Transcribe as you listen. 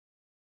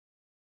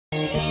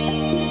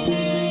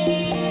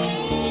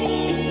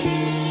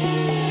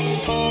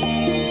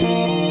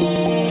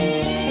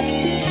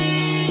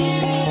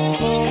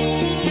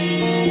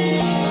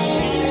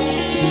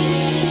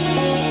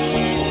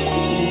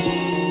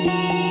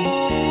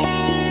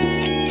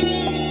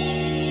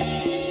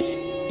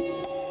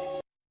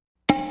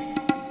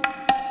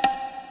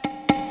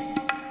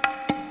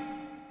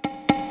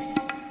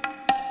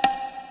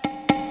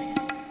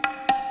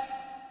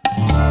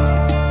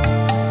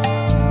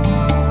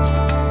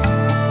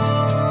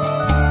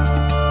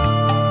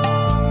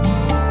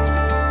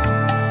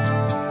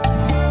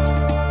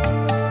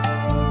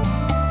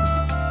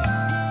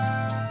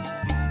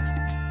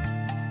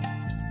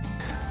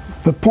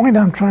point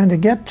I'm trying to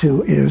get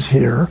to is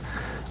here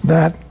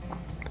that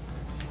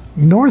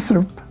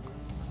Northrop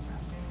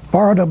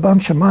borrowed a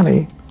bunch of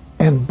money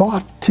and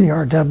bought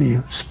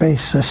TRW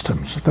Space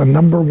Systems, the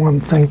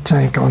 #1 think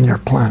tank on your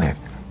planet.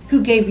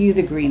 Who gave you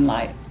the green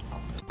light?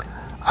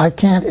 I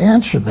can't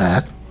answer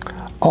that.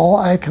 All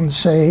I can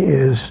say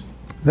is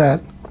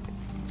that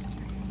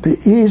the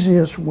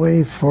easiest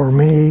way for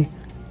me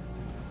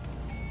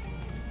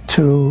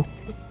to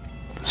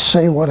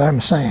say what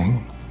I'm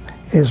saying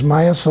is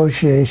my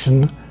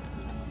association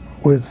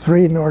with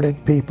 3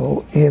 Nordic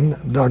people in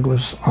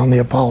Douglas on the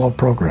Apollo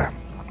program.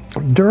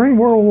 During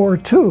World War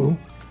II,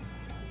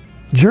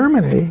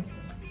 Germany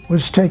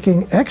was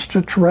taking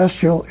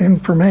extraterrestrial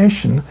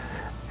information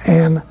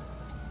and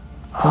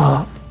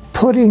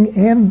putting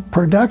in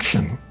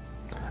production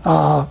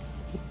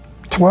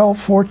 12,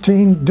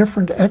 14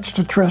 different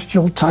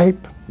extraterrestrial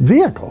type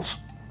vehicles.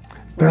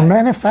 They're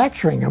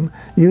manufacturing them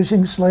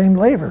using slave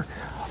labor.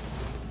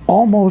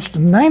 Almost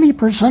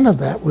 90% of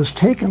that was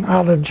taken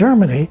out of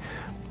Germany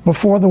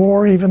before the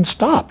war even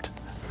stopped.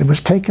 It was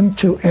taken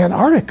to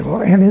Antarctica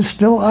and is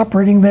still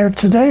operating there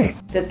today.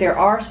 That there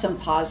are some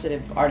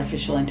positive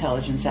artificial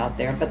intelligence out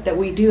there, but that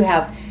we do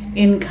have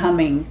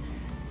incoming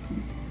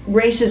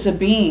races of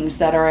beings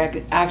that are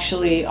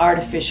actually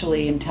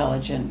artificially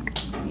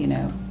intelligent, you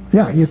know.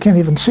 Yeah, you can't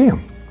even see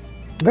them.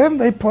 Then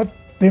they put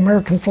the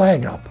American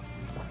flag up,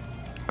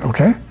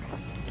 okay?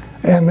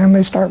 And then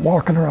they start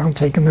walking around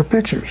taking their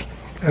pictures.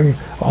 And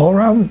all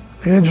around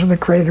the edge of the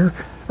crater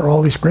are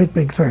all these great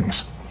big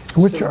things,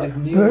 which so are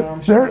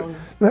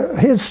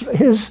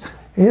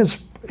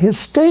his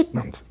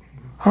statement,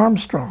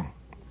 Armstrong.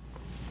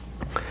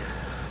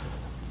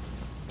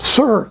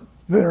 Sir,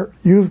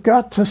 you've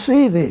got to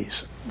see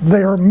these.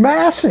 They're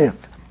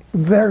massive.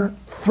 They're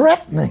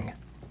threatening.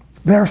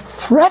 They're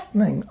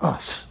threatening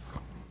us.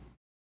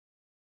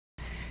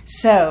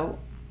 So,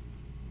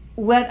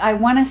 what I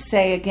want to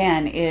say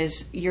again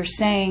is you're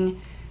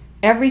saying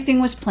everything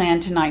was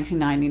planned to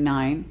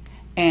 1999,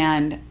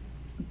 and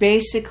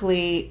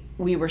basically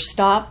we were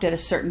stopped at a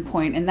certain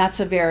point, and that's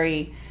a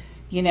very,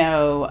 you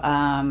know,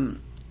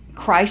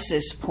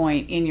 crisis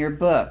point in your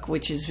book,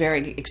 which is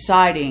very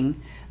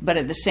exciting, but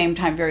at the same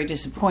time very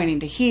disappointing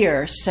to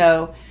hear.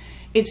 So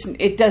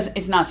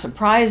it's not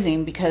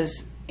surprising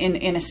because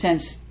in a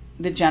sense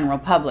the general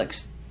public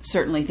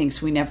certainly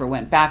thinks we never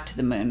went back to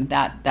the moon.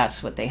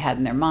 That's what they had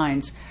in their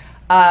minds.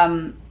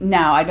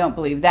 Now I don't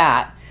believe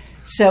that.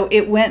 So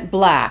it went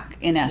black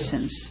in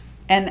essence.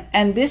 Yes.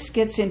 And this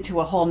gets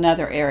into a whole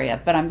nother area,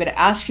 but I'm going to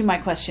ask you my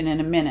question in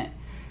a minute.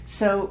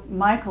 So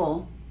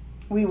Michael,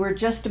 you were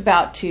just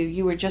about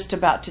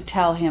to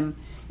tell him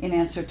in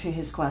answer to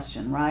his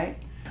question, right?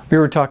 We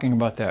were talking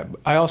about that.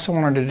 I also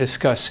wanted to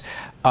discuss,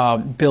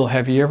 Bill,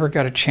 have you ever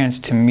got a chance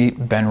to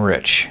meet Ben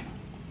Rich?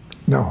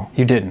 No.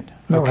 You didn't?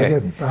 No, okay. I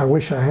didn't. I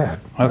wish I had.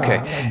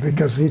 Okay.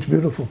 Because these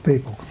beautiful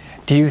people.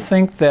 Do you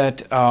think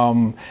that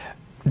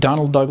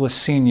Donald Douglas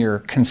Sr.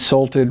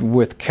 consulted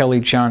with Kelly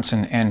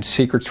Johnson and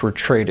secrets were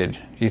traded? Do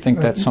you think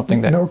that's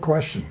something that... No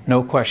question.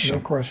 No question?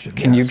 No question,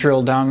 Can you yes.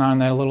 drill down on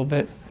that a little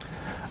bit?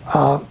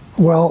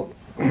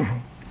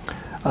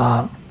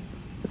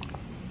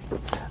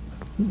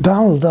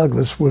 Donald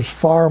Douglas was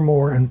far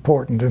more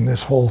important in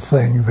this whole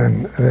thing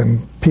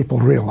than people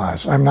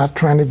realize. I'm not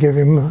trying to give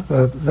him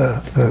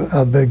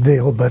a big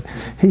deal, but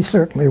he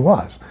certainly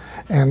was.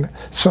 And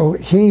so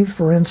he,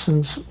 for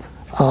instance,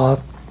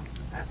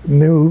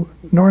 knew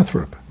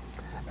Northrop.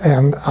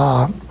 And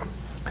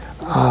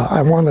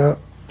I want to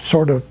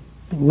sort of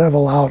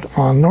level out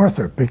on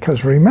Northrop,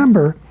 because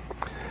remember,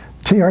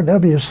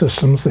 TRW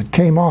systems that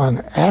came on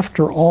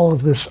after all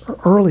of this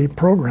early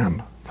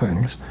program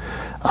things,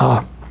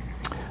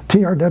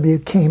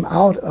 TRW came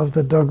out of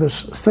the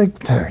Douglas think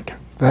tank.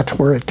 That's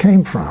where it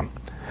came from.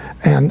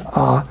 And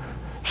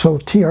so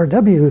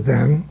TRW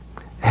then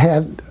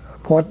had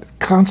what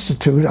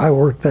constituted, I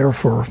worked there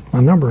for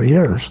a number of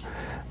years,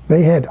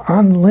 they had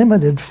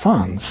unlimited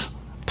funds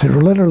to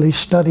literally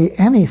study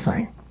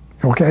anything,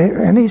 okay,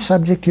 any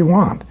subject you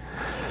want.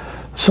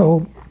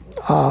 So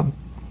the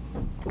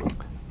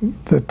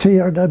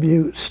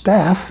TRW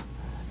staff,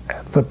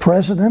 the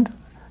president,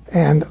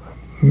 and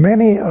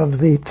many of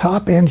the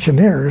top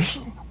engineers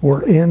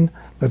were in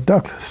the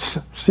Douglas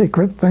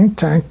secret think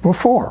tank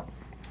before.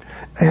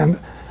 And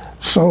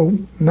so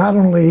not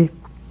only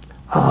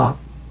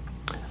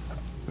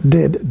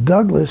did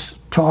Douglas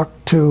talk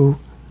to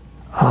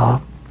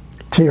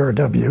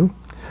TRW,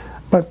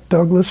 but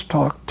Douglas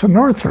talked to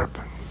Northrop.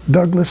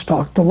 Douglas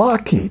talked to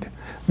Lockheed.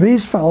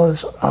 These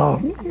fellows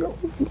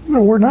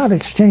were not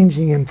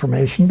exchanging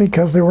information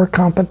because they were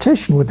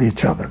competition with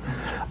each other.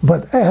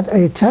 But at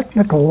a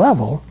technical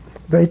level,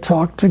 they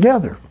talked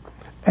together.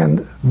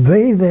 And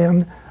they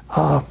then,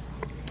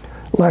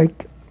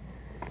 like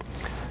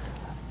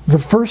the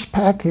first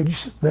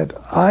package that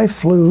I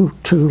flew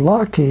to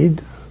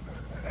Lockheed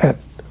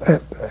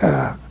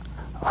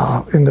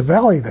in the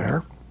valley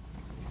there,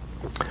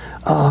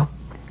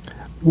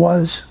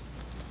 was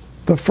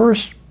the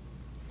first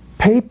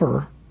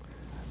paper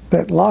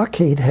that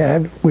Lockheed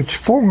had, which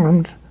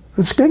formed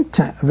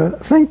the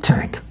think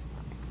tank.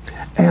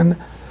 And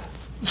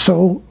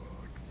so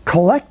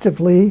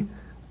collectively,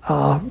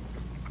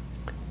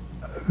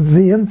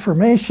 the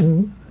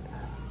information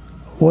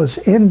was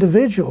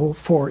individual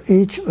for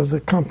each of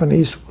the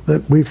companies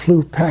that we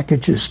flew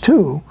packages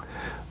to,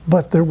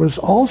 but there was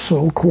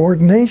also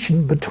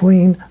coordination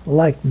between,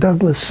 like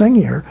Douglas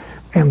Senior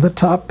and the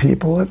top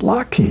people at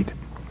Lockheed.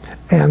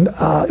 And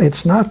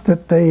it's not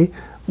that they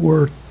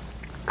were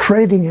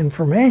trading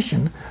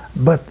information,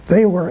 but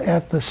they were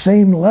at the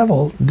same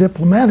level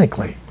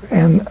diplomatically,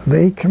 and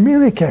they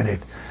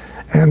communicated.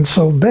 And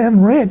so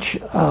Ben Rich,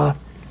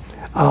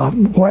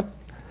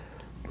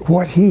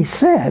 what he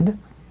said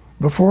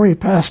before he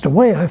passed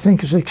away, I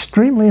think is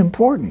extremely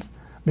important,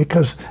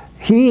 because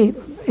he,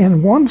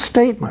 in one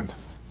statement,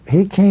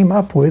 he came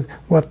up with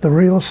what the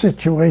real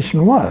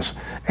situation was.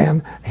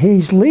 And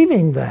he's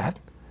leaving that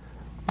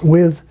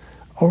with,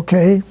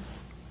 okay,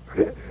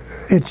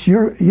 it's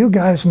you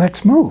guys'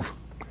 next move.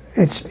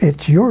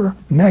 It's your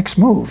next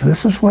move.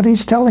 This is what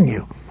he's telling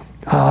you.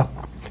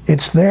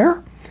 It's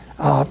there.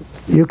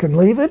 You can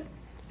leave it,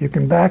 you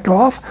can back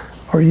off,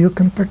 or you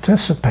can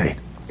participate.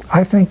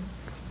 I think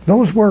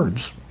those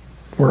words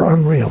were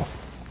unreal,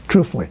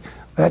 truthfully.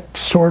 That's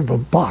sort of a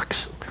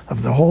box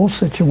of the whole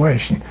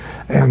situation.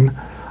 And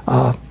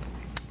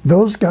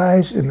those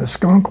guys in the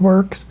skunk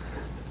works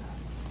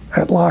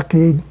at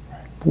Lockheed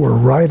were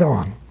right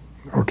on.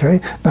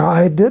 Okay? Now,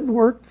 I did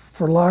work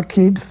for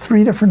Lockheed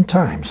 3 different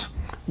times.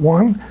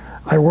 One,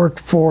 I worked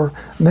for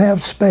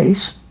Nav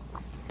Space.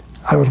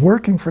 I was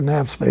working for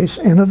Nav Space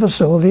in a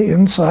facility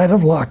inside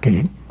of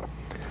Lockheed.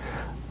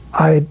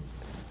 I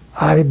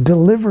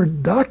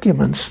delivered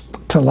documents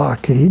to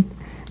Lockheed,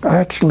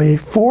 actually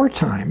 4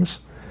 times,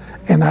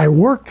 and I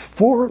worked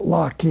for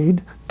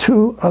Lockheed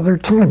 2 other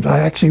times. I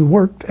actually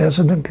worked as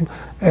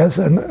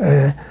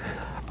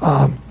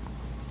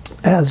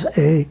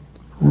a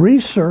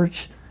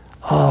research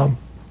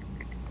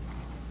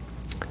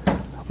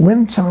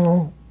wind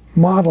tunnel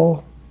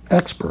model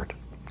expert.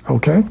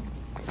 Okay,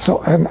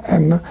 so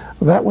and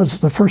that was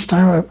the first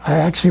time I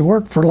actually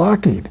worked for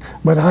Lockheed.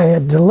 But I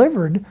had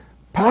delivered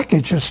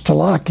packages to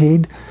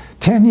Lockheed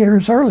 10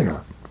 years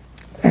earlier,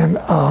 and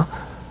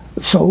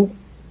so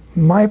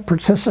my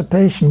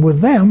participation with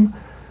them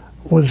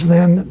was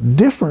then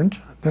different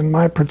than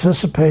my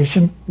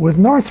participation with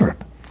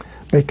Northrop,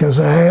 because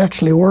I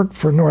actually worked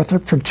for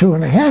Northrop for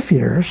 2.5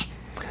 years.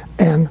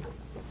 And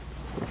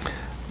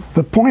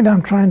the point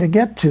I'm trying to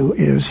get to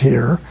is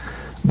here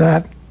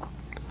that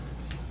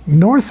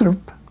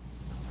Northrop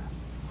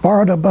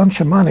borrowed a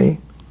bunch of money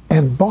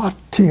and bought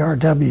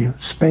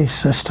TRW Space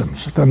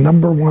Systems, the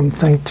 #1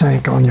 think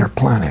tank on your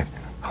planet.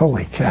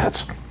 Holy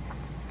cats.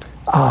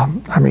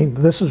 I mean,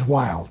 this is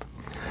wild.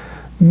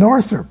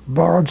 Northrop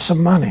borrowed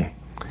some money.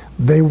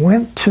 They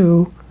went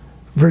to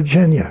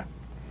Virginia.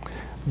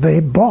 They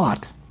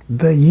bought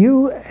the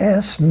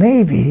U.S.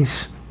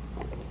 Navy's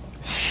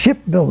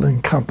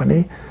shipbuilding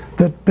company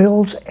that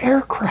builds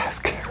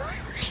aircraft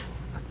carriers.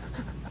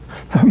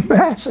 The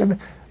massive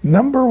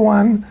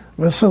 #1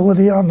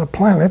 facility on the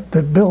planet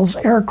that builds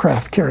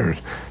aircraft carriers.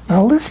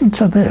 Now listen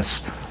to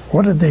this.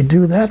 What did they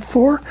do that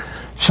for?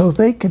 So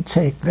they could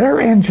take their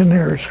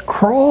engineers,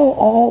 crawl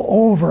all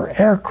over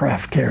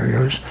aircraft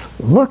carriers,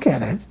 look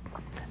at it,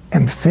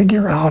 and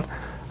figure out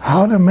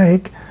how to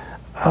make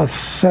a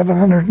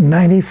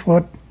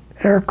 790-foot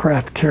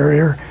aircraft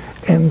carrier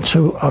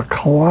into a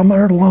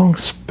kilometer-long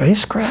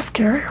spacecraft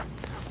carrier.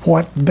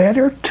 What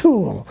better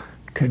tool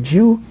could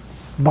you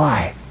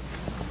buy?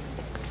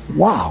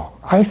 Wow.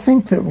 I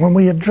think that when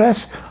we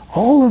address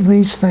all of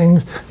these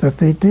things that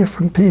the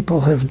different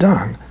people have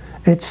done,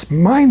 it's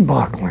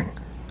mind-boggling.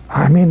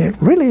 I mean, it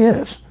really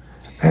is.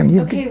 And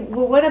you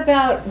well, what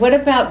about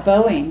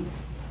Boeing?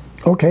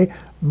 Okay,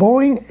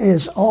 Boeing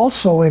is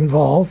also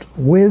involved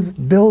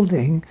with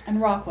building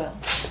And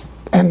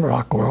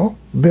Rockwell.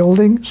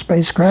 Building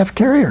spacecraft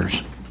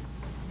carriers.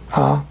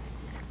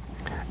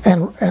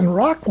 And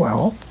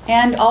Rockwell.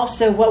 And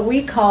also what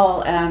we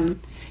call, I'm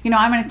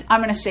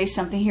gonna say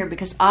something here,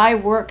 because I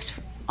worked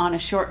on a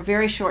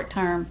very short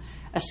term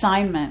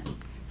assignment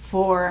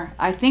for,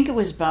 I think it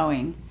was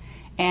Boeing,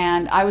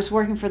 and I was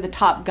working for the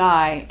top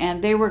guy,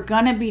 and they were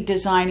gonna be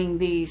designing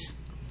these.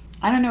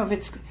 I don't know if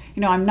it's,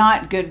 I'm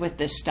not good with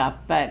this stuff,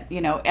 but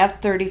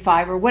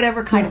F-35 or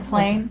whatever kind of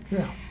plane.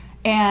 Yeah.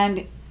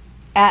 And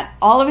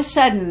all of a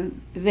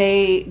sudden,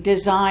 they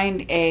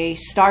designed a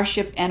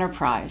Starship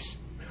Enterprise,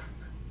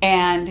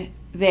 and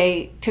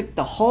they took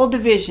the whole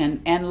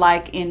division, and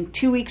like in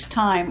 2 weeks'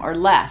 time or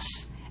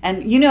less,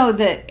 and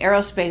that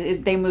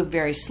aerospace, they move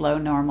very slow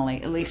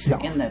normally, at least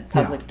in the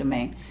public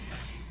domain.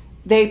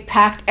 They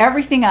packed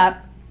everything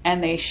up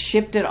and they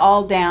shipped it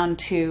all down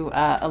to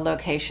a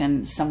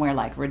location somewhere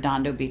like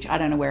Redondo Beach. I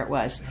don't know where it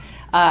was.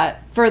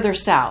 Further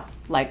south,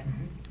 like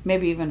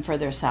maybe even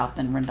further south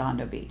than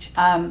Redondo Beach.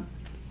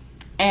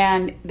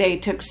 And they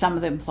took some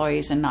of the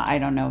employees, and I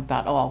don't know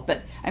about all,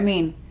 but I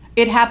mean,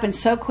 it happened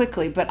so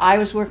quickly. But I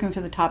was working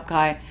for the top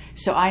guy,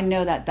 so I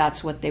know that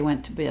that's what they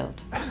went to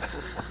build.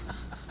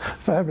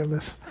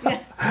 Fabulous. Yeah.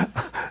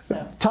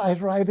 So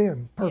ties right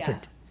in.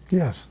 Perfect.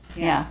 Yes.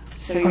 yeah,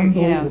 so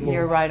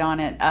you're right on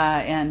it,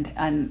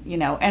 and you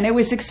know, and it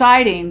was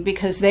exciting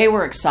because they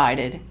were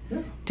excited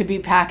to be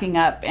packing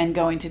up and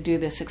going to do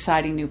this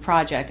exciting new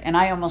project, and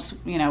I almost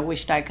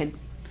wished I could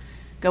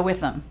go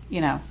with them,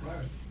 Right.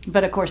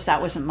 But of course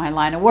that wasn't my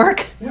line of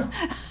work. Yeah.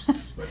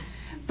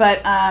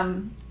 But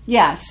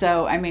yeah,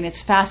 so I mean,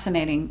 it's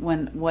fascinating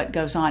what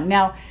goes on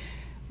now.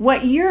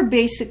 What you're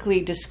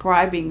basically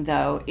describing,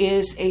 though,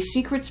 is a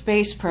secret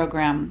space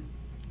program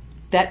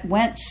that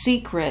went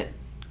secret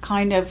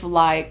kind of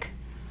like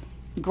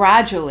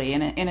gradually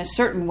in a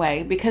certain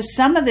way, because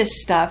some of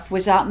this stuff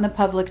was out in the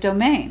public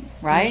domain,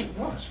 right? Yes, it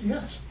was,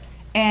 yes.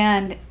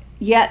 And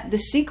yet the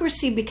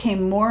secrecy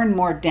became more and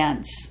more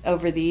dense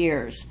over the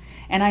years.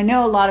 And I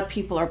know a lot of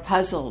people are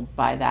puzzled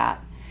by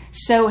that.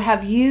 So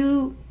have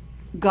you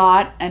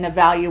got an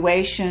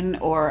evaluation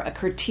or a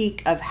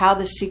critique of how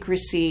the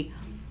secrecy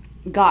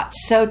got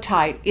so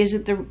tight? Is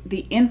it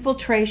the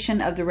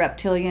infiltration of the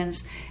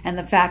reptilians and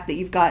the fact that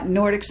you've got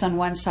Nordics on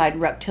one side,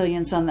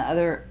 reptilians on the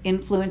other,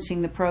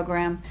 influencing the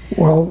program?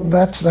 Well,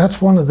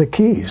 that's one of the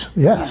keys,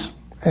 yes.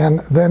 Yeah. And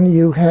then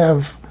you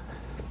have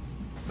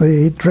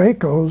the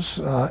Dracos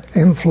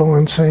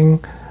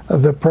influencing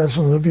the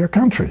president of your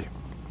country.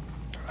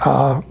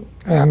 So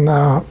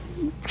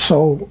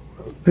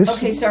this...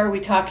 Okay, so are we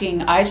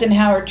talking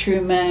Eisenhower,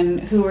 Truman,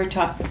 who are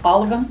talking,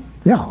 all of them?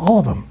 Yeah, all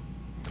of them.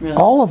 Really?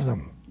 All of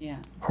them. Yeah.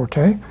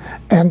 Okay?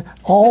 And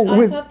all but I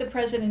with... thought the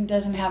president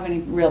doesn't have any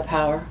real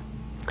power.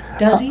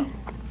 Does he?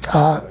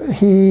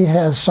 He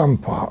has some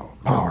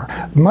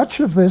power. Much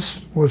of this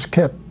was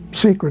kept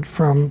secret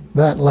from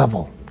that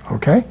level,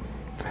 okay?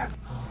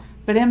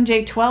 But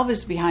MJ-12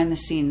 is behind the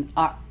scene,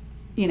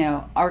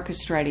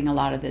 orchestrating a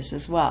lot of this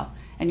as well.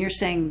 And you're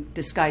saying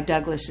this guy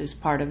Douglas is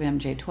part of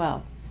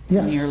MJ-12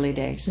 in the early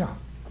days. Yeah.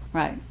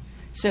 Right.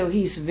 So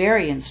he's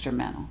very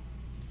instrumental.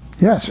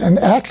 Yes, and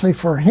actually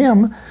for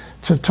him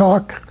to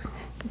talk,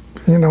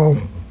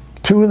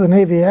 two of the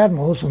Navy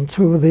admirals and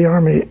two of the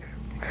Army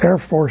Air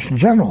Force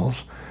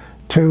generals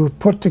to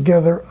put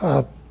together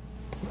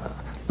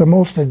the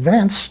most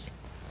advanced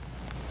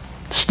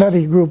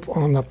study group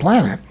on the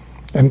planet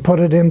and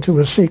put it into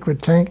a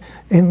secret tank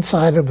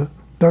inside of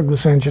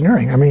Douglas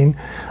Engineering. I mean,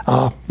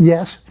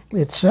 yes,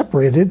 it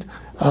separated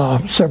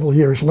several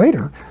years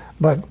later,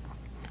 but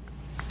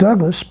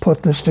Douglas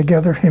put this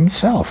together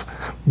himself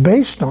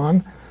based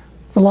on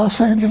the Los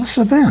Angeles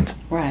event.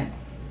 Right.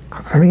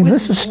 I mean,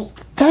 this is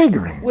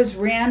staggering. Was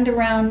Rand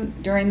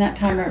around during that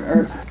time,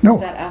 or no,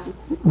 was that after?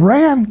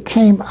 Rand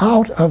came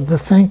out of the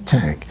think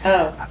tank.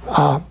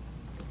 Oh.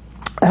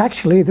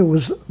 Actually, there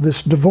was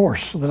this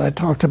divorce that I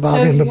talked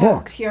about in the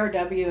book.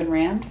 TRW and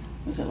Rand?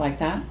 Was it like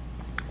that?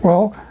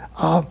 Well,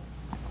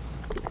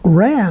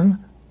 Rand,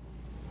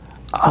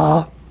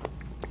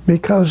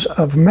 because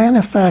of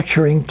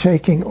manufacturing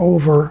taking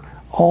over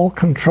all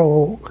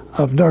control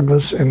of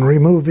Douglas and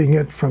removing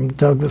it from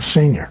Douglas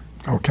Sr.,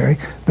 okay?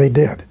 They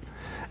did.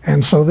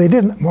 And so they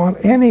didn't want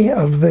any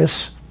of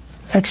this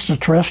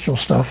extraterrestrial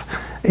stuff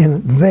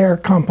in their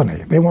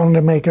company. They wanted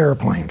to make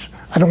airplanes.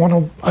 I don't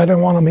want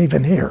them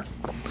even here.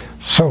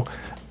 So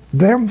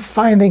them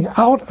finding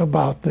out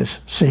about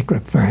this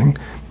secret thing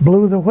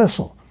blew the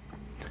whistle.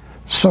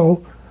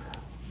 So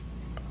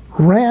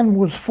RAND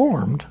was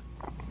formed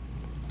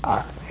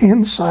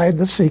inside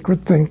the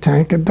secret think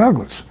tank at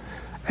Douglas.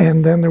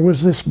 And then there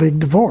was this big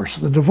divorce.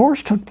 The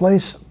divorce took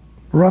place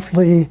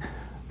roughly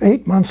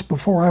 8 months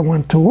before I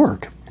went to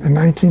work in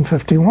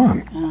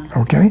 1951.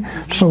 Okay?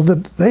 So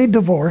they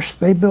divorced.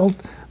 They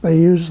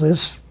used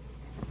this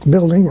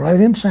building right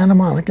in Santa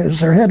Monica as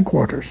their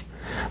headquarters.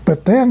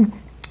 But then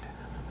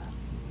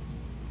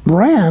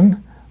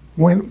RAND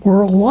went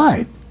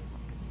worldwide.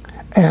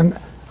 And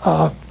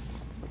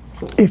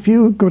if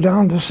you go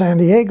down to San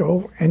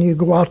Diego and you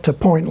go out to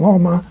Point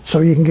Loma so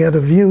you can get a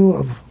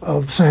view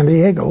of San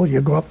Diego,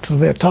 you go up to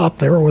the top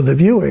there where the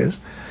view is.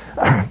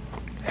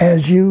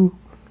 As you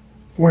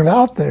went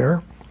out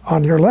there,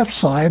 on your left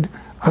side,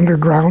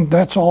 underground,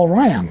 that's all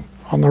RAND.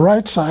 On the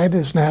right side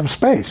is nav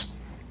space,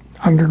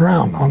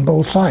 underground on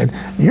both sides.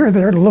 You're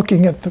there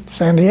looking at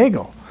San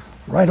Diego.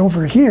 Right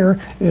over here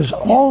is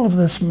all of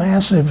this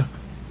massive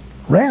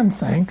RAND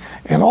thing,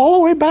 and all the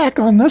way back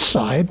on this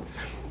side,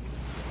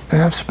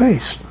 nav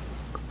space.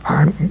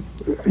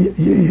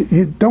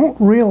 You don't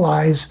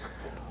realize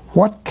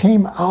what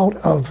came out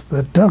of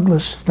the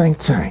Douglas think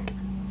tank.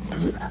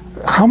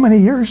 How many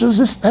years is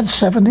this? That's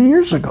 70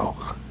 years ago.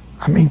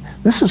 I mean,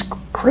 this is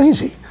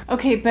crazy.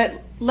 Okay,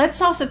 but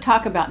let's also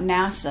talk about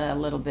NASA a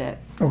little bit.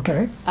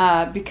 Okay.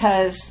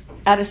 Because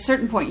at a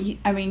certain point,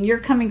 you're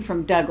coming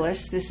from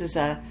Douglas. This is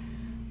a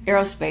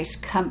aerospace,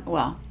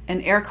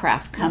 an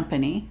aircraft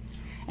company,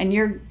 and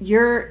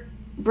you're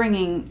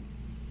bringing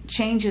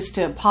changes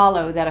to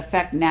Apollo that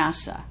affect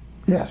NASA.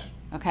 Yes.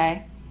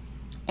 Okay?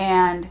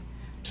 And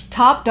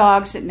top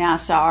dogs at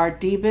NASA are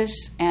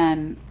Debus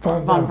and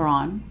von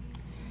Braun,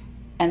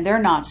 and they're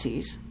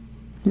Nazis.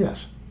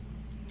 Yes.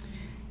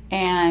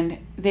 And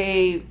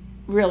they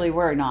really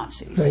were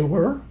Nazis. They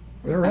were.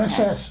 They're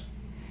SS.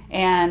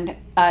 And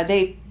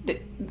they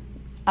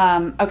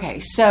Okay,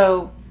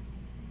 so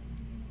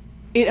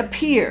it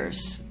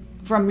appears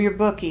from your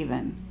book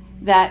even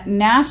that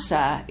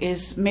NASA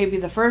is maybe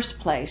the first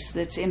place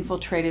that's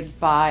infiltrated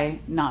by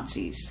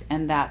Nazis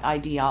and that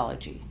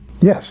ideology.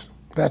 Yes,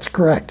 that's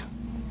correct.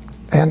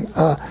 And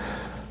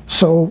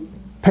so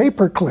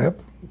Paperclip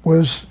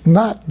was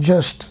not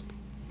just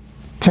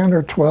 10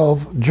 or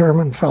 12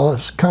 German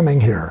fellows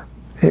coming here.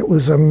 It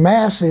was a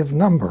massive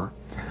number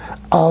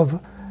of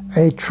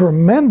a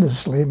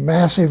tremendously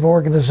massive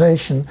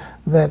organization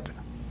that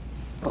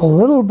a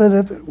little bit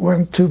of it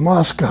went to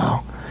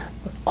Moscow.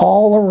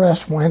 All the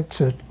rest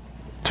went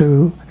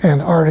to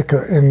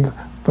Antarctica, in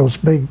those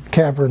big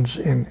caverns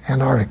in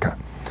Antarctica.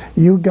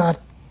 You got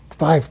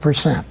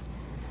 5%.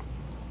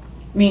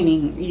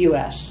 Meaning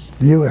U.S.?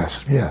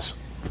 U.S., yes.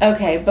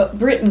 Okay, but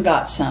Britain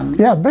got some.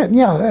 Yeah, but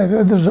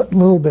there's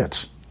little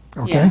bits.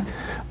 Okay,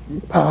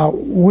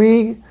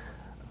 we,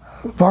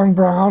 von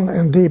Braun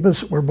and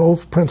Diebes, were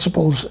both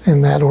principals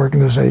in that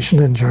organization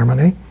in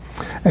Germany,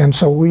 and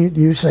so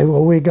you say,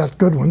 well, we got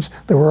good ones.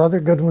 There were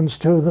other good ones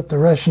too that the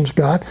Russians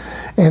got,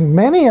 and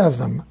many of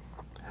them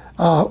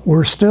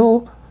were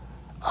still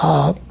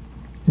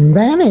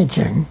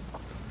managing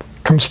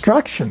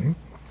construction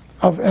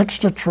of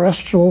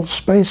extraterrestrial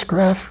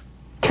spacecraft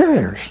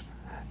carriers,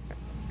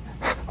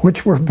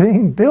 which were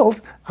being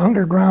built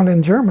underground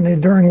in Germany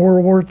during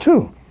World War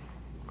II.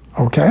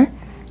 Okay?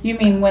 You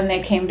mean when they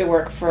came to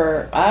work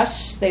for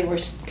us, they were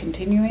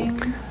continuing?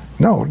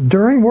 No,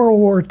 during World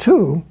War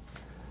II,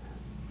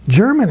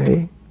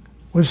 Germany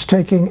was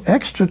taking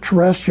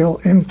extraterrestrial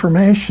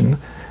information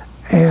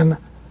and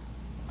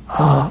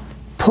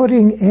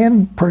putting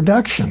in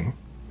production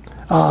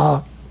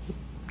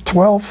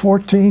 12,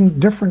 14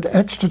 different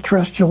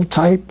extraterrestrial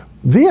type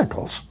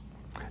vehicles.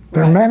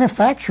 They're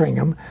manufacturing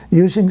them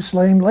using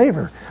slave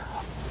labor.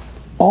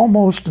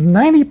 Almost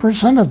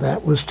 90% of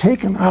that was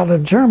taken out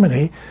of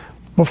Germany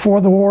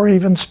before the war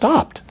even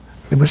stopped.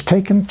 It was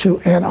taken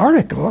to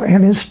Antarctica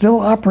and is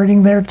still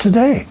operating there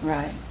today.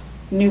 Right.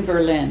 New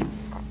Berlin.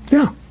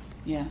 Yeah.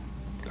 Yeah.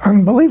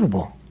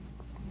 Unbelievable.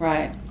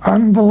 Right.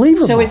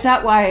 Unbelievable. So is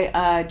that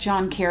why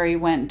John Kerry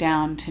went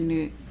down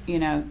to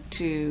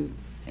to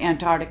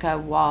Antarctica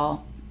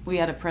while we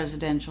had a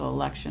presidential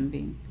election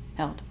being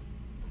held?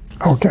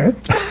 Okay.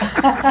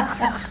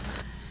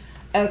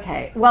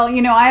 Okay. Well,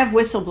 I have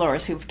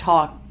whistleblowers who've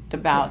talked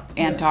about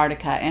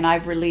Antarctica, and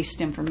I've released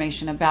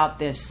information about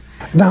this.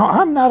 Now,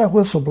 I'm not a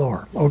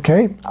whistleblower,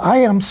 okay? I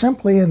am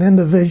simply an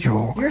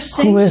individual You're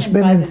who has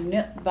sanctioned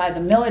been by the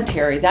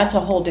military. That's a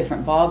whole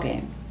different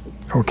ballgame.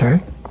 Okay.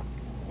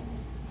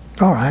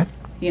 All right.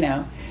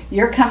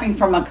 You're coming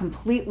from a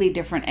completely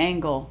different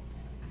angle.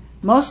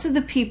 Most of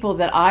the people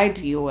that I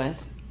deal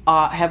with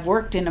have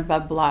worked in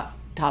above block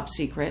top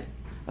secret.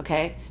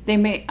 Okay,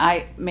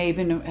 I may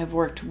even have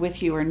worked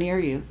with you or near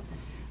you,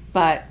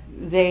 but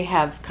they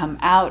have come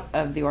out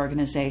of the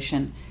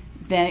organization.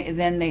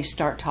 Then they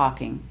start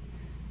talking.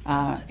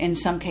 In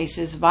some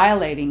cases,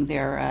 violating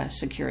their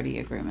security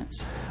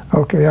agreements.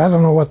 Okay, I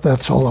don't know what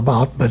that's all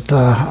about, but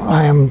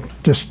I am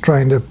just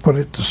trying to put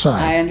it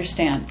aside. I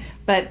understand,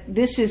 but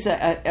this is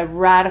a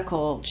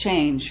radical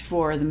change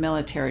for the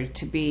military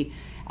to be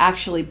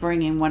actually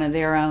bringing one of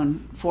their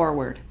own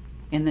forward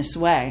in this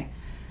way.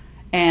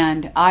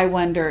 And I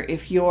wonder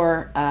if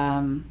your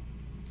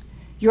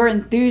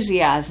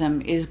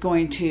enthusiasm is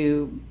going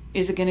to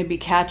be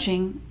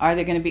catching? Are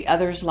there going to be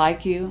others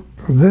like you?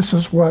 This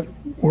is what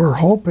we're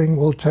hoping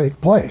will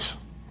take place.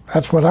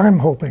 That's what I'm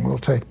hoping will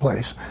take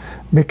place,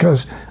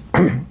 because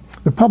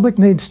the public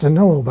needs to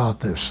know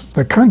about this.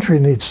 The country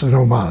needs to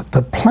know about it.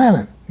 The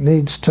planet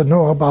needs to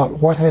know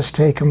about what has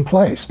taken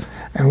place.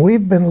 And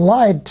we've been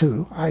lied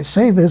to. I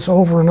say this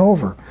over and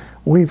over.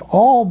 We've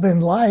all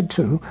been lied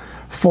to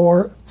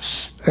for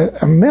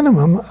a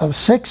minimum of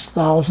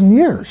 6,000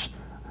 years.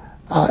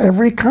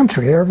 Every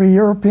country, every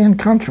European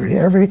country,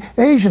 every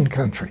Asian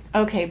country.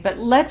 Okay, but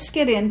let's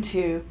get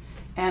into,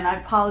 and I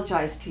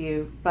apologize to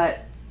you,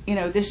 but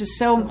this is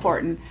so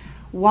important.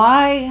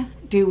 Why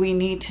do we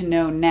need to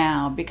know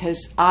now?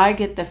 Because I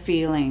get the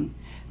feeling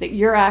that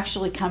you're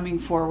actually coming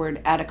forward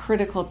at a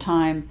critical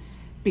time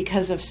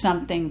because of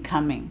something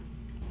coming.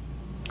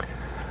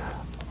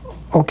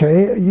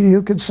 Okay,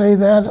 you could say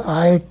that.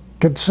 I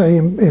could say,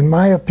 in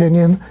my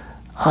opinion,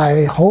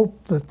 I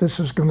hope that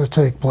this is going to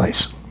take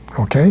place.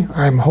 Okay,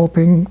 I'm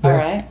hoping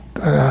that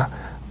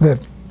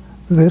that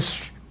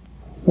this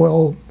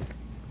will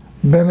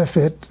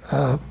benefit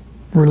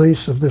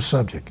release of this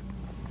subject.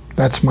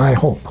 That's my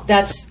hope.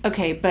 That's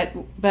okay,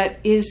 but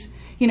is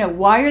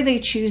why are they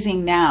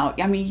choosing now?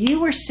 I mean, you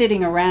were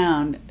sitting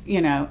around.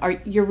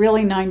 You're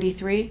really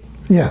 93?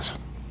 Yes.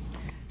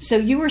 So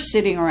you were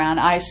sitting around.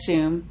 I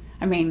assume.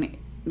 I mean,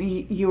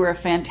 you were a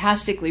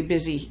fantastically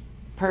busy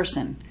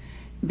person,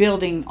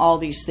 building all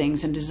these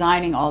things and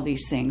designing all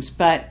these things,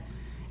 but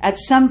at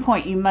some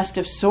point you must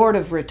have sort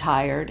of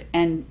retired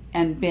and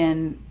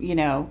been,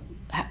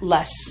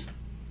 less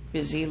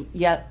busy,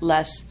 yet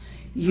less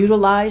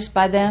utilized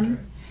by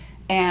them.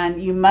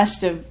 And you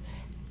must have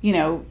you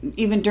know,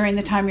 even during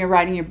the time you're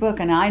writing your book,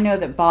 and I know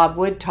that Bob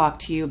Wood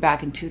talked to you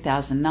back in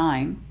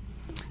 2009,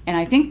 and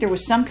I think there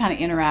was some kind of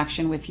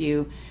interaction with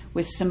you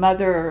with some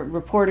other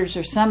reporters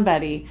or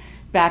somebody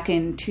back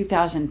in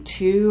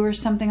 2002 or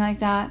something like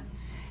that.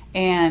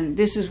 And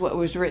this is what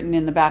was written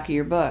in the back of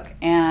your book.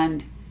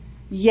 And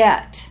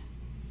yet,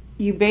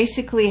 you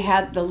basically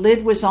had, the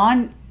lid was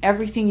on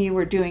everything you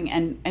were doing,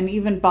 and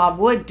even Bob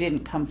Wood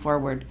didn't come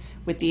forward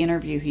with the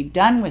interview he'd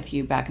done with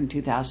you back in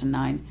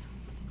 2009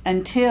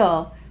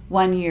 until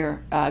 1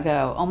 year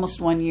ago,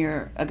 almost 1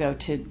 year ago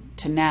to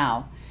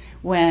now,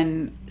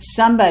 when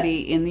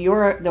somebody in the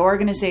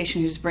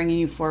organization who's bringing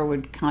you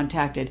forward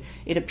contacted,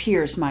 it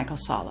appears, Michael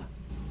Salla.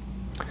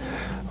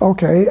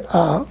 Okay,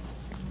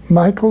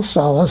 Michael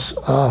Salas,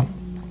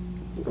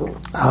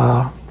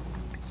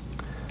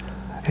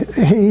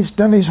 he's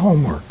done his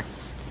homework.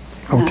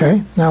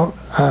 Okay, now,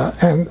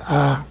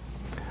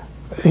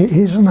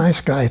 he's a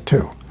nice guy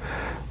too,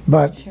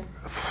 but Sure.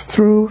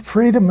 Through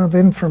freedom of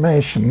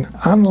information,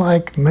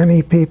 unlike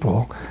many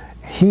people,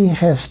 he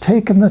has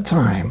taken the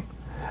time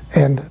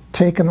and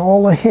taken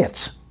all the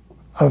hits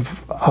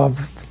of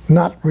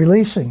not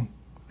releasing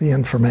the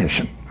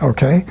information,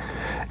 okay?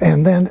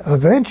 And then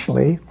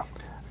eventually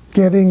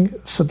getting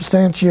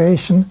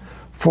substantiation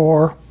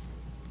for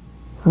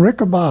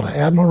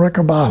Admiral Rick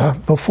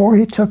Abada, before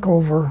he took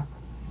over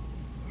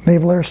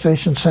Naval Air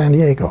Station San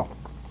Diego,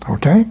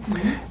 okay?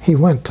 Mm-hmm. He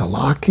went to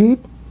Lockheed,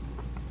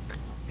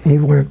 he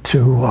went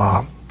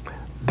to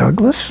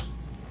Douglas,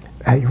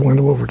 he went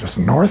over to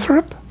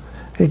Northrop,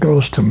 he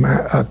goes to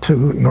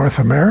North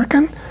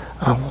American.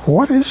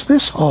 What is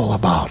this all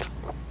about?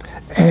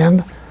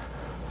 And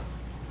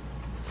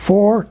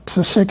 4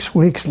 to 6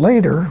 weeks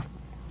later,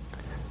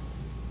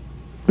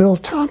 Bill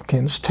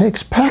Tompkins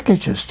takes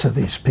packages to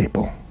these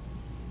people.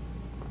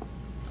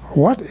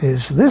 What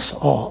is this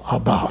all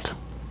about?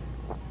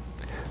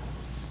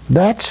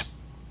 That's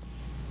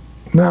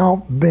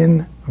now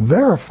been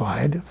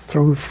verified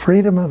through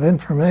freedom of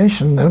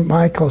information that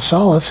Michael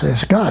Salas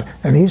has got,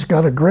 and he's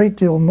got a great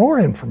deal more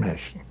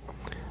information.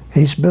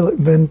 He's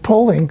been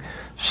pulling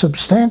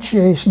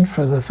substantiation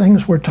for the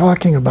things we're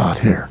talking about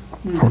here,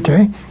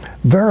 okay?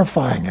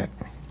 Verifying it.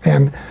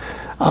 And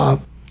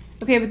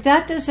okay, but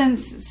that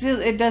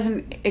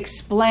doesn't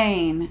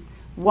explain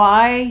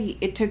why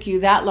it took you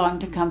that long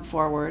to come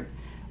forward.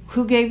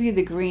 Who gave you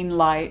the green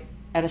light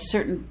at a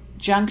certain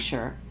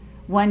juncture,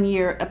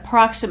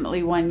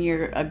 approximately 1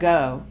 year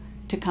ago,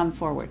 to come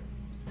forward?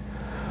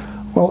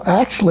 Well,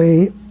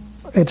 actually,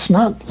 it's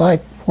not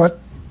like what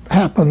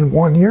happened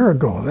 1 year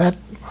ago. That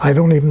I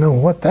don't even know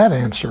what that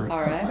answer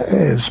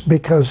is,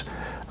 because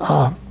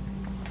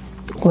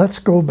let's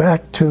go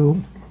back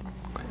to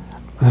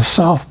the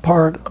south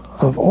part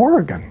of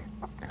Oregon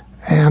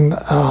and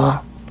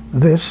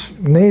this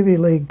Navy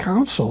League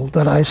Council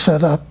that I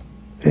set up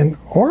in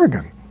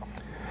Oregon.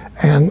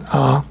 And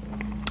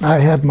I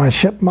had my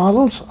ship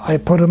models. I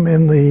put them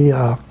in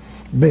the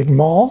big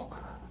mall.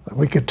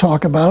 We could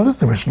talk about it.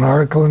 There was an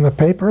article in the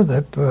paper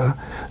that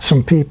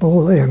some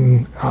people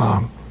in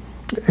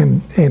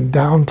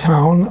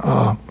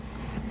downtown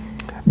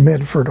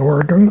Medford,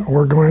 Oregon,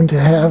 were going to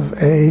have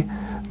a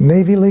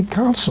Navy League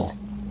Council.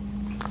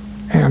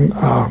 And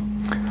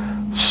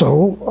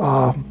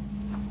so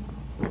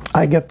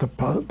I get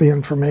the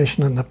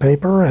information in the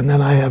paper, and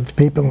then I have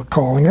people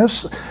calling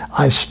us.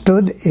 I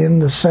stood in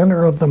the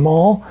center of the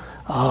mall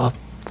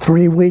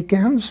 3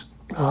 weekends.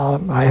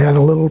 I had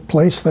a little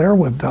place there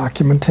with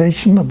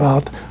documentation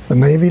about the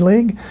Navy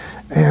League,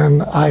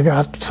 and I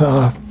got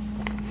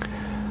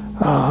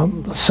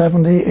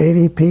 70,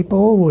 80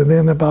 people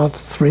within about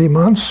 3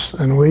 months,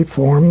 and we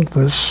formed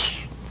this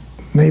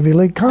Navy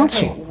League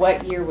Council. Okay,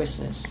 what year was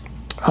this?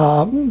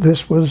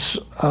 This was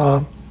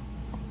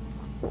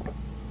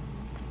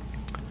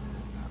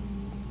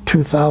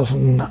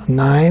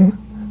 2009,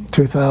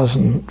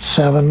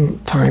 2007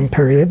 time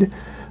period,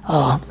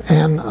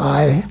 and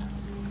I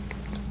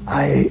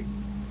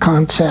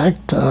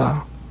contact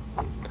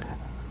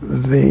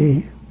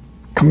the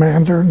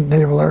commander,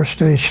 Naval Air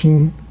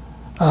Station,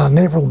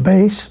 Naval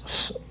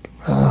Base,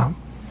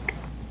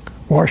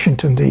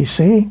 Washington,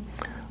 D.C.,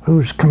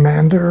 who's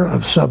commander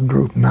of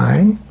Subgroup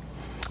 9,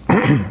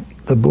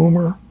 the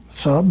Boomer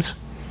subs,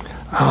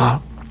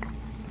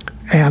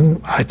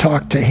 and I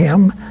talked to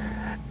him,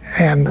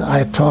 and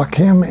I talked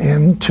him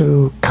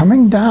into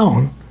coming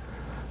down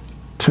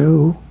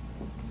to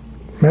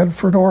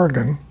Medford,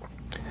 Oregon,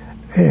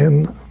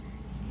 in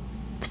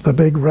the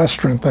big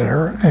restaurant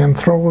there, and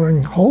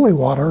throwing holy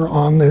water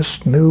on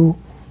this new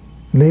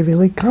Navy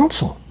League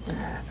Council.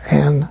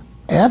 And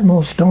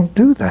admirals don't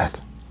do that.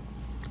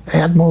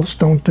 Admirals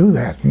don't do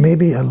that.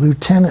 Maybe a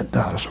lieutenant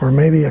does, or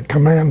maybe a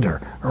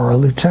commander, or a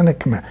lieutenant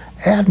commander.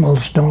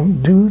 Admirals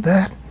don't do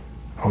that,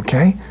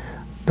 okay?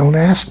 Don't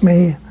ask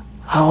me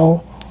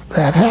how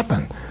that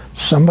happened.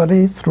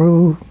 Somebody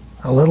threw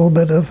a little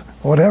bit of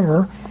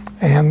whatever,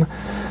 and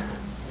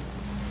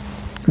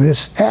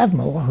this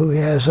admiral, who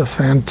has a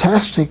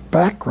fantastic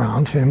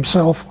background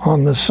himself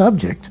on the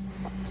subject,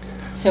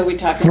 So we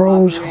talked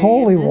throws about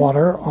holy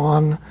water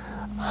on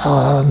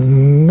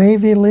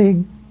Navy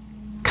League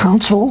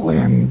Council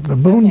in the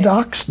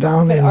Boondocks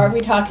down But in. are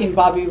we talking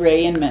Bobby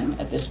Ray Inman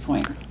at this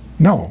point?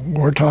 No,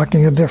 we're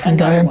talking a different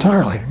guy Another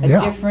entirely. one. A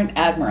different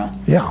admiral.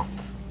 Yeah.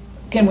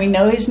 Can we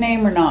know his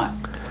name or not?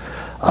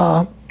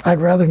 I'd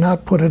rather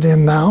not put it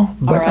in now,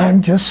 but right.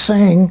 I'm just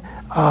saying.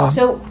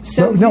 So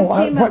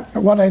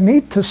what I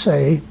need to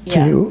say to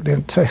Yeah. you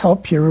and to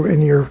help you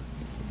in your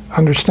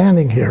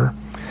understanding here,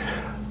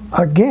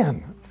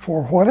 again,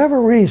 for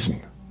whatever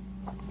reason,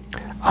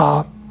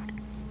 I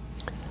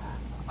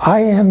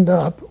end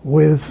up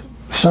with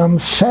some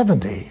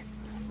 70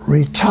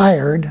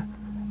 retired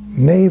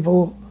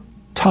naval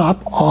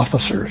top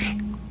officers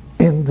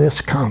in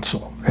this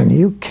council, and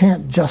you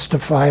can't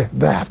justify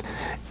that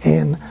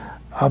in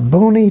a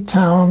boony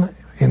town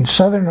in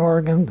southern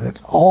Oregon that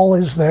all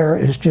is there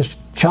is just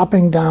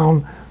chopping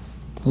down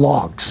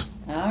logs.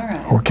 All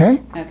right.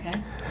 Okay? Okay.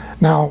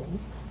 Now,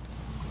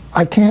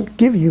 I can't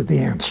give you the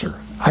answer.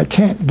 I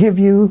can't give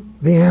you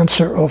the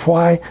answer of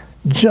why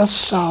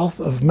just south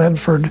of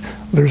Medford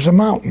there's a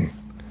mountain.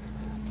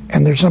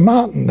 And there's a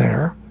mountain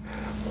there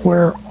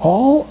where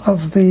all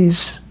of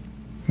these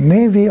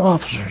Navy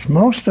officers,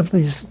 most of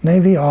these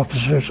Navy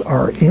officers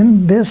are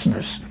in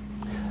business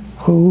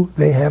who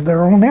they have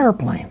their own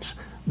airplanes.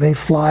 They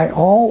fly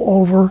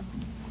all over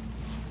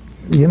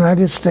the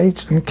United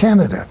States and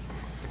Canada.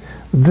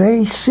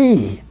 They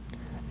see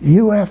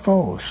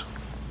UFOs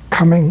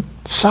coming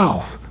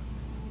south,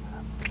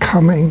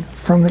 coming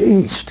from the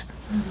east,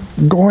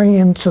 going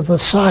into the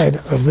side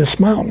of this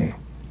mountain.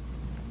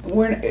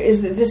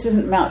 This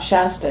isn't Mount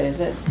Shasta, is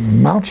it?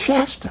 Mount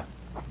Shasta.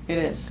 It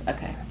is.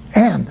 Okay.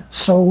 And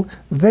so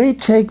they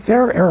take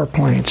their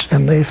airplanes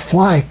and they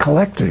fly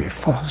collectively,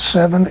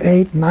 7,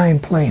 8, 9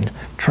 planes,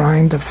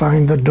 trying to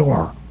find the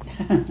door.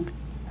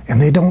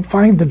 And they don't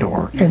find the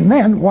door. And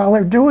then while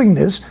they're doing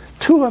this,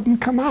 2 of them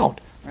come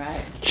out.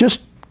 Right.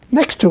 Just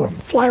next to them,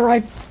 fly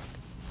right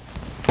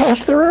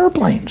past their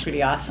airplanes.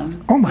 Pretty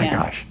awesome. Oh my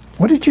gosh.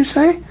 What did you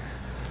say?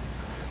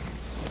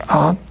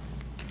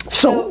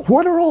 So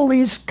what are all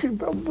these?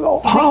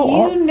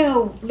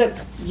 Look,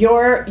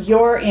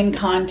 you're in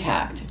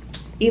contact,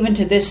 even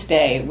to this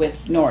day, with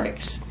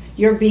Nordics.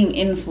 You're being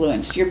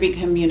influenced. You're being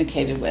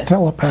communicated with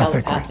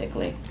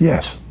telepathically.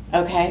 Yes.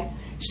 Okay.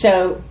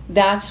 So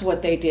that's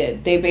what they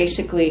did. They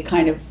basically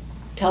kind of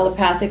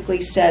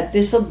telepathically said,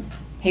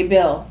 "Hey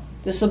Bill,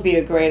 this will be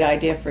a great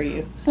idea for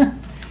you.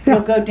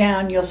 You'll go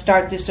down. You'll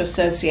start this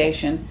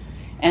association,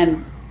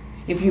 and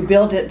if you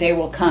build it, they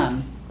will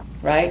come."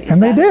 Right?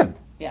 And they did.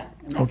 Yeah.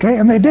 Okay,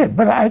 and they did.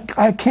 But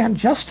I can't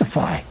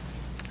justify.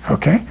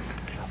 Okay,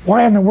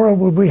 why in the world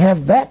would we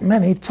have that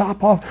many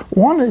top off?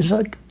 One is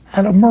at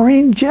a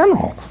Marine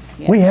general.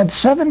 Yeah. We had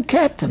 7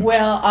 captains.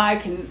 Well, I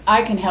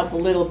can help a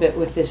little bit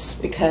with this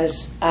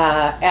because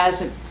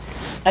as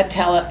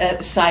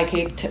a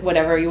psychic,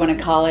 whatever you want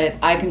to call it,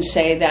 I can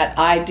say that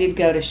I did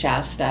go to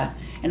Shasta,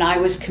 and I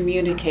was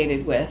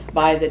communicated with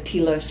by the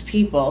Telos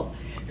people,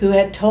 who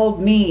had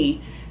told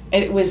me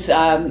it was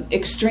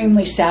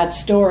extremely sad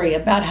story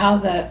about how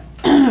the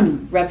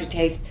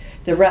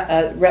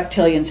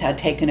reptilians had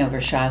taken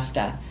over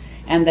Shasta,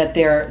 and that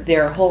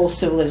their whole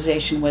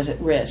civilization was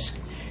at risk.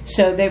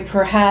 So they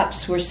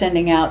perhaps were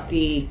sending out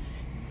the,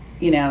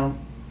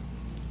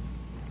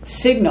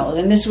 signal,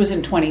 and this was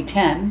in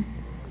 2010.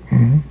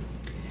 Mm-hmm.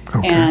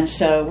 Okay. And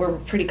so we're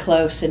pretty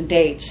close in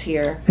dates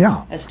here.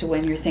 Yeah. As to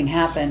when your thing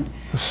happened.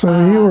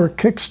 So you were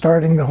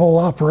kickstarting the whole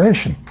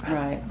operation.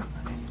 Right.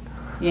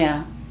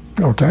 Yeah.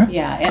 Okay.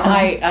 Yeah,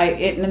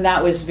 and and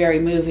that was very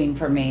moving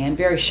for me and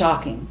very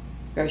shocking,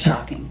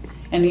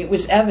 and it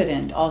was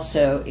evident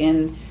also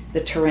in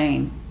the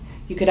terrain.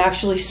 You could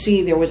actually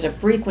see there was a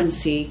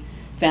frequency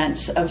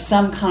fence of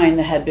some kind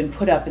that had been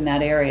put up in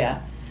that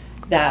area,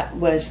 that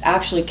was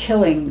actually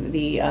killing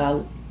the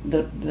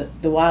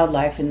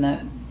wildlife in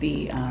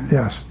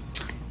yes,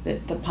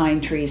 the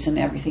pine trees and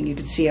everything. You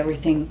could see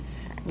everything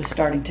was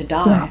starting to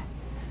die. Yeah.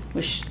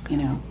 Which,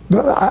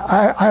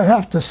 I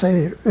have to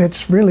say,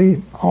 it's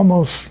really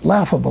almost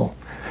laughable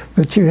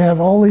that you have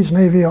all these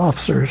Navy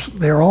officers.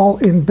 They're all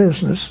in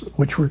business,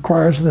 which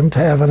requires them to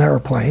have an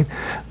airplane.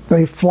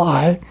 They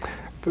fly.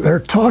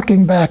 They're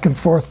talking back and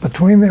forth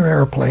between their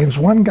airplanes.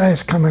 One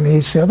guy's coming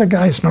east, the other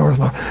guy's north,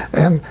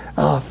 and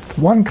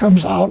one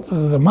comes out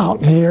of the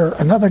mountain here,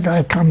 another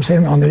guy comes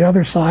in on the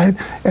other side,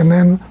 and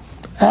then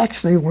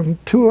actually when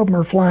 2 of them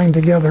are flying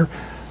together,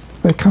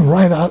 they come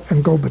right out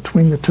and go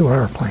between the 2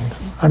 airplanes.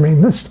 I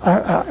mean,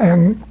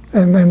 and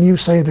then you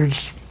say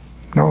there's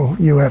no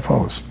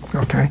UFOs,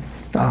 okay?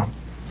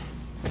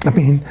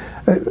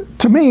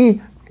 To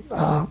me...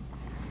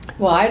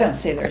 well, I don't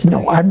say there's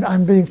no.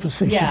 I'm being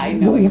facetious. Yeah, I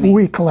know what you mean.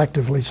 We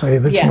collectively say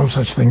there's no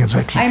such thing as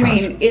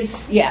extraterrestrial. I mean,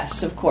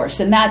 yes, of course,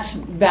 and that's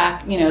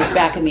back in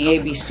the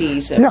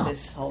ABCs of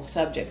this whole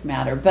subject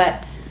matter.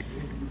 But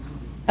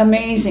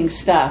amazing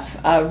stuff.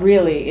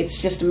 Really,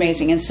 it's just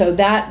amazing. And so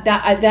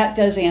that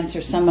does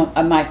answer some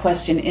of my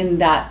question in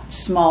that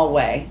small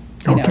way,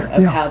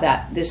 how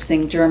this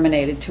thing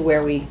germinated to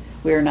where we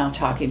are now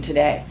talking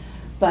today.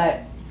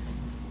 But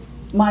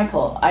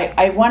Michael,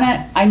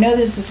 I know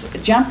this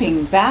is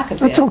jumping back a bit.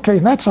 That's okay.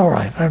 That's all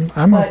right.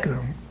 I'm But- okay.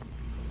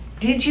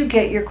 Did you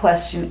get your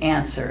question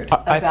answered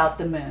about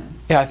the moon?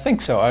 Yeah, I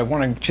think so. I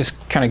want to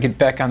just kind of get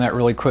back on that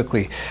really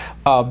quickly.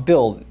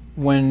 Bill,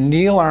 when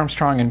Neil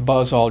Armstrong and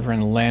Buzz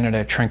Aldrin landed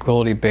at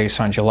Tranquility Base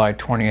on July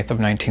 20th of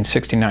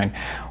 1969,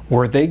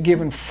 were they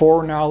given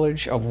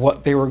foreknowledge of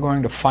what they were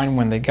going to find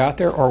when they got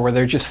there, or were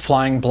they just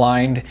flying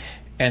blind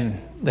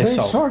and they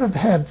saw? They sort of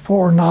had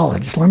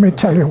foreknowledge. Let me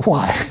tell you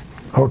why.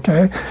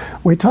 Okay,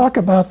 we talk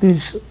about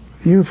these.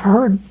 You've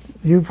heard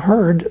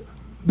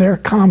their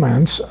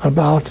comments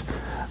about,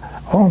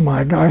 oh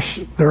my gosh,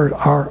 there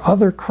are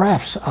other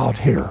crafts out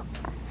here.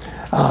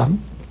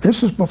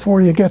 This is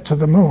before you get to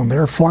the moon.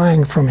 They're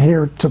flying from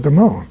here to the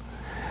moon,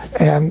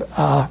 and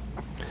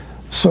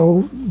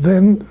so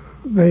then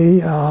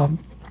they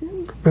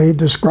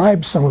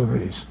describe some of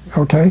these.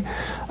 Okay,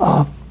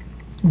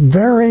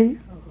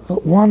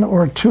 one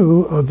or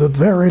two of the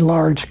very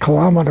large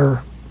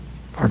kilometer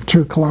or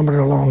 2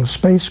 kilometer long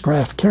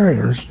spacecraft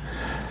carriers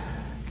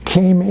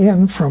came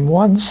in from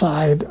one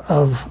side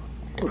of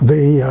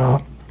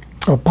the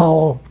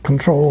Apollo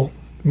control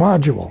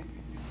module.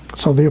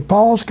 So the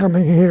Apollo's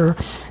coming here,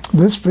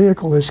 this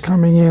vehicle is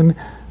coming in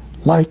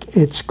like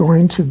it's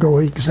going to go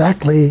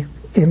exactly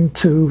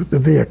into the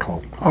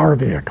vehicle, our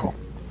vehicle.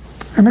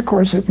 And of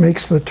course it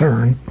makes the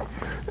turn,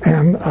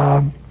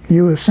 and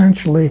you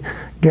essentially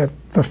get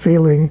the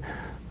feeling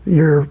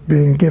you're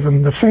being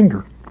given the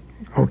finger,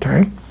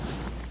 okay?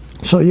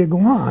 So you go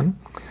on,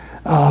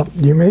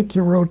 you make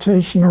your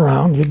rotation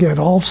around, you get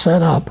all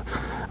set up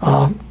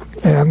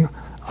and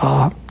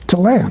to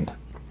land.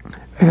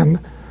 And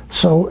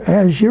so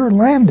as you're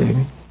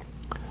landing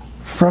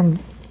from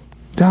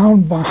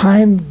down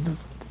behind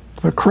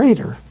the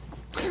crater,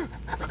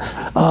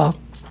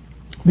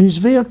 these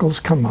vehicles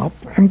come up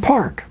and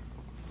park.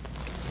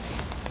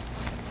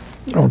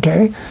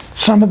 Okay?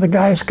 Some of the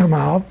guys come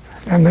out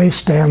and they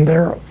stand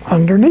there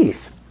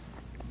underneath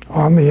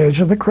on the edge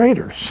of the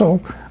crater.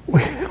 So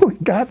we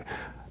got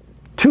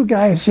 2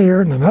 guys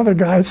here and another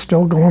guy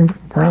still going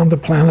around the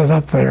planet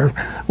up there,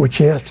 which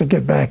he has to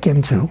get back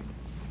into.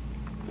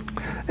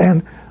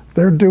 And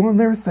they're doing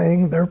their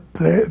thing.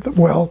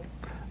 Well,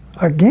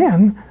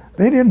 again,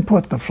 they didn't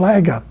put the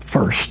flag up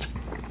first.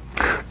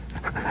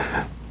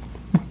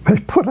 They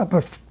put up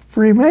a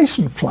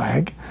Freemason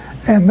flag,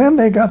 and then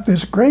they got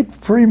this great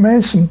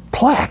Freemason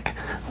plaque,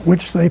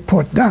 which they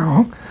put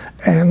down,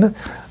 and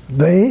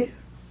the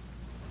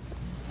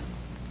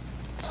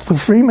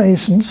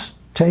Freemasons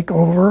take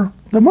over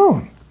the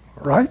moon,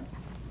 right?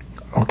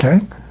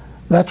 Okay,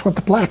 that's what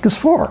the plaque is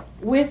for.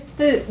 With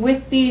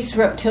these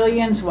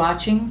reptilians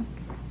watching.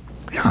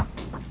 Yeah.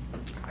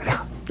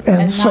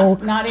 And so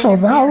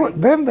now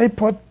then they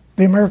put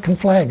the American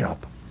flag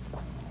up.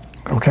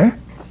 Okay,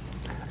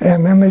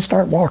 and then they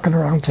start walking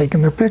around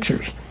taking their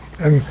pictures,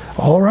 and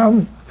all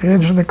around the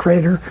edge of the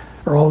crater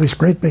are all these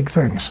great big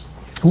things,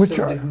 which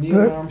So are did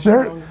Neil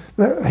Armstrong-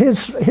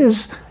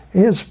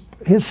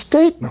 his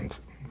statement.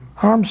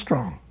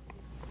 Armstrong,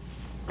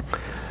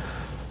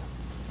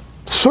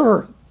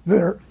 sir,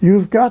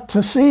 you've got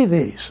to see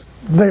these.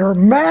 They're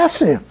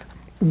massive.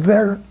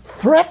 They're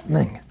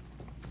threatening.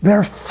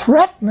 They're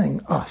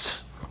threatening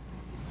us.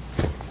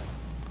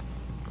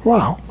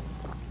 Wow.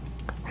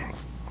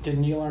 Did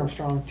Neil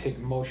Armstrong take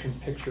motion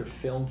picture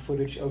film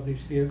footage of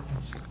these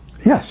vehicles?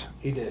 Yes.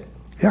 He did.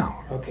 Yeah.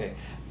 Okay.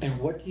 And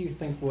what do you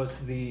think was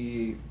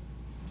the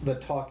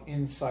talk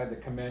inside the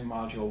command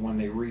module when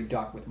they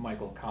redocked with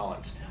Michael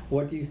Collins?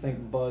 What do you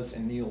think Buzz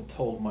and Neil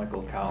told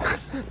Michael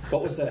Collins?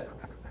 What was that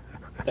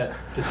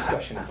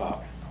discussion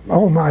about?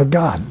 Oh my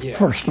God! Yeah.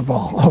 First of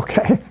all,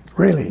 okay,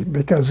 really,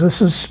 because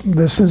this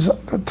is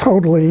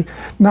totally.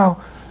 Now,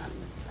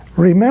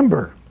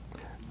 remember,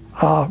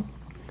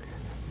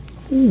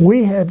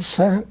 we had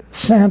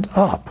sent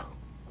up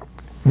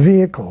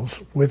vehicles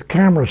with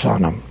cameras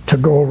on them to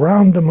go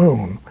around the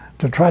moon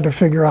to try to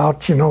figure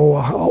out,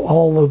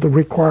 all of the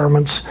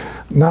requirements,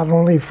 not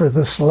only for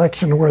the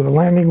selection where the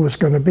landing was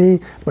going to be,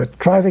 but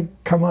try to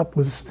come up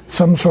with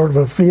some sort of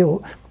a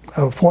feel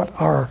of what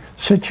our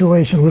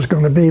situation was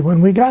going to be when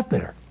we got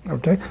there.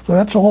 Okay, so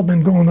that's all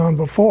been going on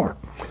before.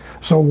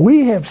 So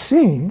we have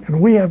seen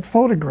and we have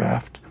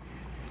photographed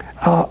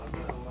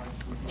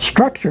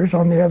structures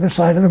on the other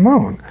side of the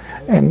moon,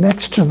 and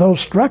next to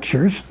those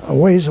structures, a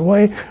ways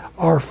away,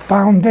 are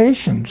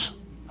foundations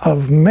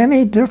of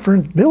many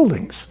different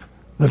buildings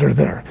that are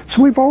there.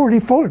 So we've already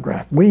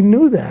photographed. We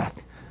knew that.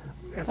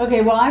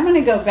 Okay, well, I'm going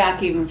to go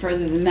back even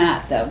further than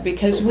that, though,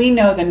 because we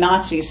know the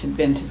Nazis had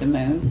been to the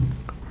moon,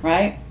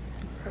 right?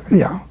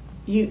 Yeah.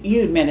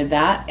 You admitted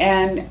that.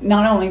 And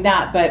not only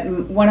that, but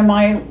one of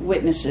my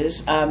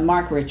witnesses,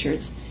 Mark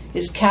Richards,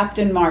 is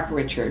Captain Mark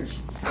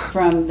Richards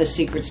from the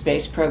Secret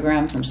Space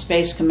Program, from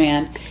Space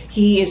Command.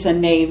 He is a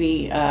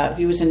Navy,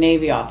 he was a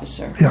Navy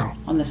officer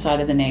on the side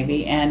of the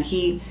Navy, and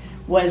he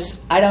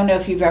was, I don't know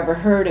if you've ever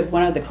heard of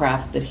one of the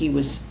craft that he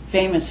was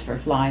famous for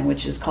flying,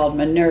 which is called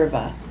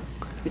Minerva,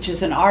 which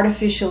is an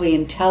artificially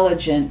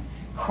intelligent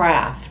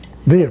craft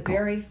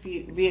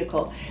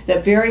Vehicle.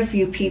 That very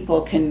few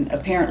people can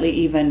apparently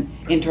even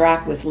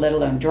interact with, let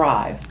alone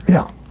drive.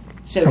 Yeah.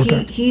 So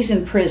Okay. he's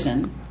in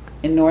prison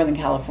in Northern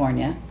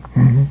California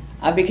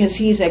Mm-hmm. because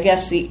he's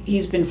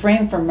been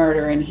framed for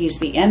murder, and he's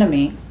the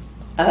enemy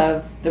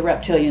of the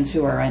reptilians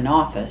who are in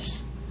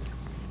office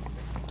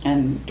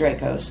and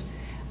Dracos.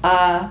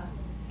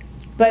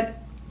 But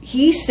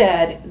he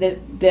said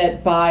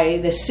that by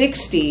the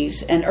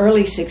 60s and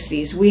early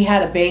 60s, we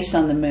had a base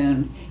on the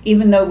moon,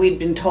 even though we'd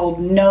been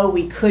told no,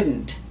 we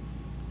couldn't.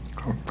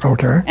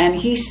 Okay. And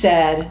he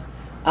said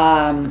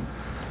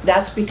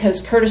that's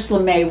because Curtis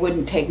LeMay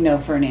wouldn't take no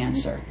for an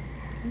answer.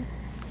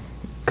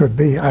 Could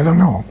be. I don't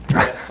know.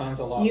 That sounds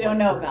a lot. You don't like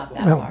know Curtis about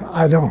that No, part.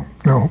 I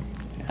don't know.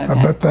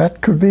 Okay. But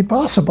that could be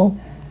possible.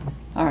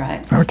 All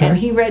right. Okay. And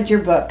he read your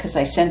book because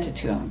I sent it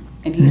to him,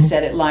 and he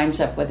said it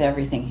lines up with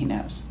everything he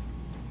knows.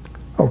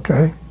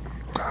 Okay.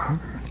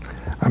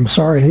 I'm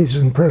sorry he's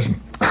in prison.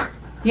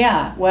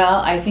 Yeah. Well,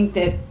 I think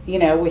that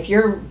with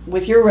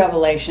your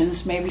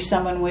revelations, maybe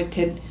someone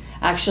could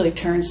actually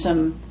turn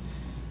some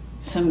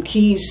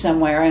keys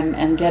somewhere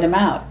and get him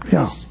out.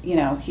 Yeah.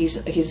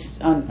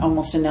 He's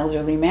almost an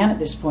elderly man at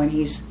this point.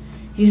 He's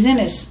in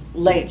his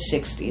late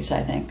 60s,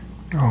 I think.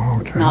 Oh,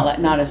 okay.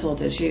 Not as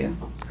old as you.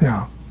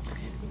 Yeah.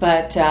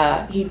 But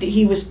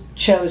he was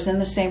chosen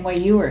the same way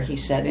you were, he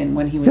said,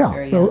 when he was Yeah.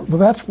 very young. Well,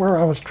 that's where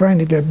I was trying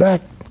to get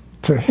back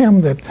to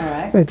him, that All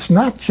right. it's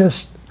not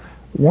just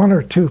one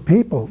or two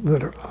people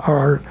that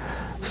are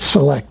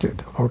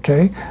selected,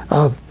 okay?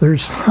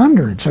 There's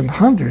hundreds and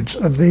hundreds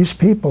of these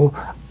people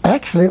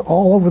actually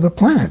all over the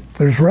planet.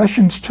 There's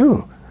Russians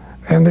too,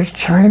 and there's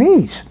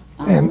Chinese.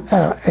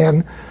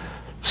 And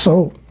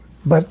so,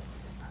 but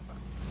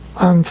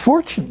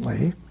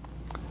unfortunately,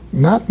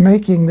 not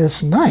making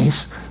this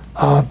nice,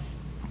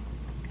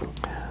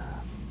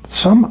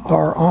 some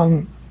are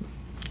on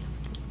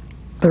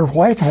their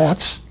white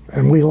hats,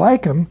 and we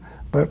like them,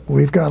 but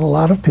we've got a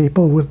lot of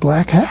people with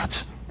black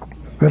hats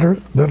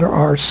that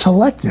are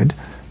selected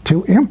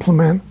to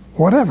implement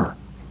whatever.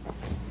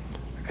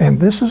 And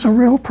this is a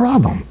real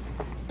problem.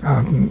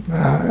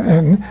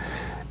 And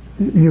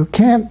you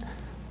can't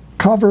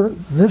cover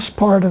this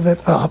part of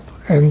it up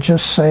and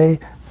just say,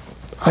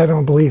 I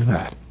don't believe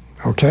that,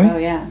 okay? Oh,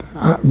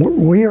 yeah.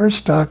 We are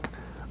stuck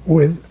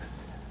with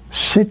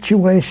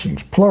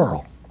situations,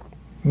 plural,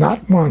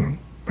 not one,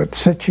 but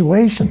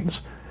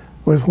situations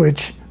with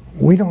which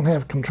we don't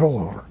have control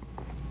over.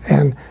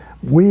 And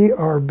we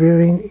are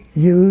being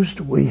used,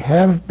 we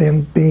have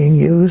been being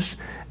used,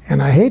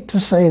 and I hate to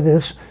say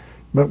this,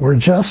 but we're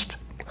just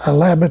a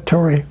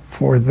laboratory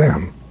for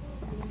them.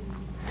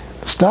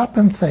 Stop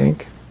and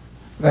think,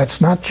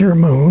 that's not your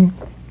moon,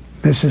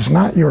 this is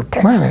not your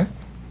planet,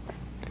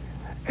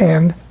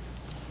 and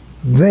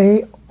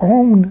they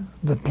own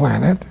the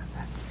planet,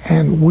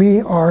 and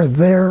we are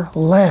their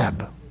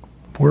lab.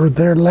 We're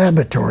their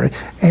laboratory,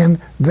 and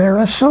they're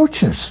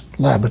associates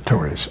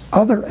laboratories,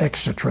 other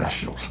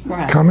extraterrestrials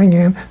Right. coming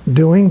in,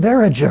 doing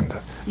their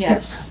agenda.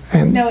 Yes.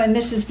 And and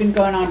this has been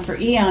going on for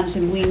eons,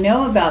 and we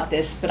know about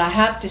this, but I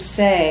have to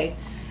say,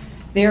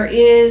 there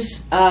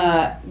is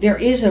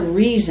a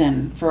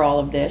reason for all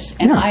of this.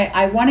 And Yeah.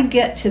 I want to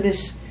get to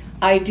this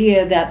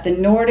idea that the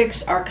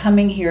Nordics are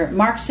coming here.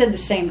 Mark said the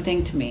same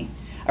thing to me.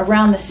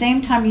 Around the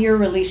same time you're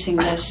releasing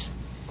this,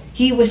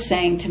 he was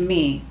saying to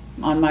me,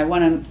 on my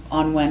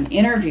one-on-one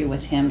interview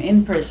with him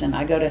in prison,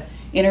 I go to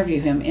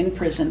interview him in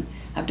prison.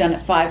 I've done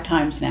it 5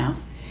 times now.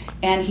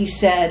 And he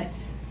said,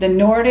 the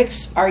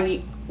Nordics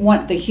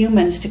want the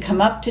humans to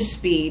come up to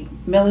speed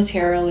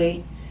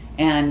militarily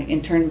and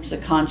in terms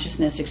of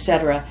consciousness,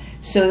 etc.,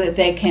 so that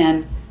they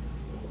can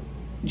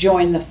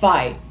join the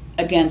fight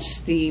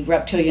against the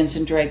reptilians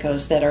and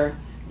Dracos that are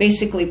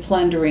basically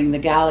plundering the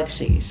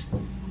galaxies,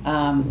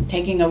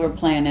 taking over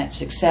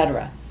planets,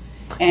 etc.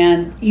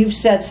 And you've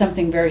said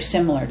something very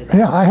similar to that.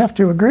 yeah, I have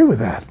to agree with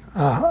that.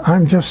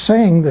 I'm just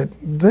saying that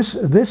this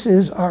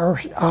is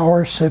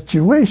our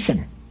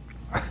situation,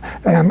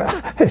 and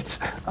it's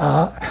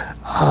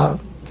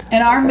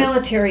And our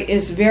military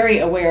is very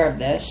aware of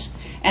this.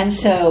 And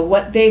so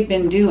what they've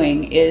been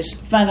doing is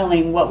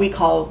funneling what we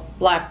call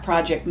black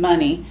project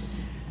money,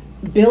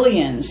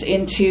 billions,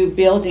 into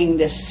building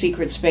this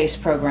secret space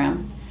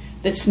program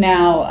that's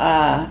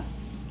now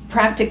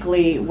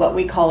practically what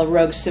we call a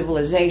rogue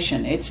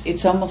civilization.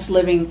 It's almost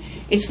living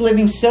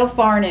so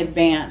far in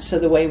advance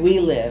of the way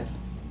we live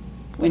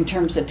in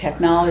terms of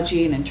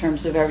technology and in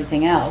terms of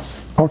everything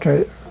else.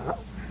 okay.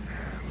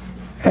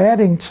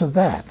 Adding to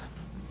that,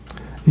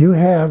 you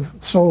have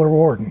Solar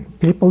Warden.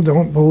 People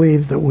don't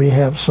believe that we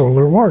have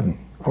Solar Warden.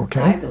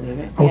 Okay. I believe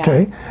it. Yeah.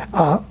 Okay,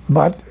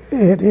 but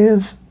it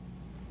is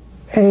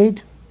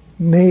 8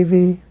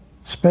 Navy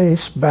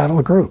space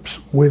battle groups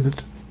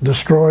with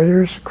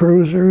destroyers,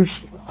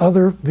 cruisers,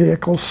 other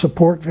vehicles,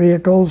 support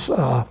vehicles,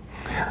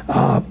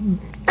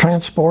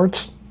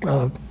 transports,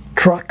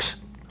 trucks,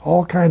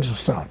 all kinds of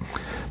stuff.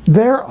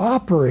 They're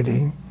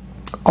operating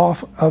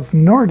off of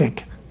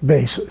Nordic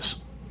bases,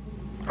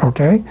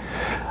 okay?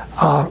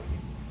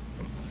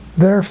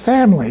 Their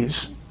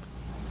families,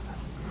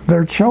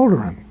 their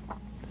children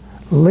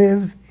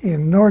live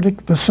in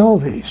Nordic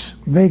facilities.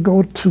 They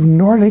go to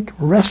Nordic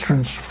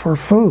restaurants for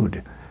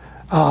food.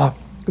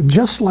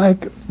 Just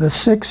like the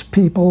 6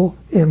 people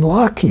in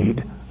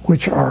Lockheed,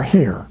 which are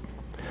here,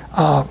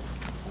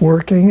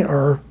 working,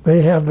 or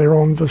they have their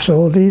own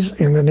facilities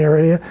in an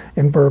area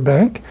in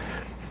Burbank.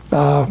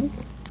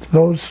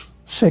 Those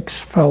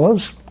 6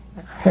 fellows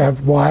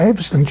have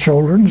wives and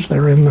children.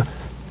 They're in the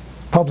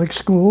public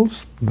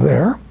schools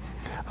there.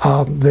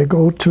 They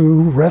go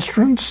to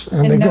restaurants,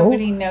 and they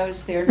nobody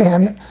knows their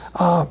Nordics.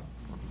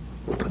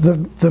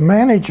 And the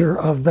manager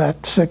of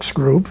that 6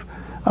 group,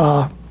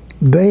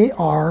 they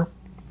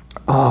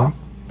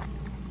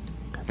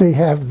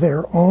have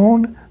their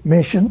own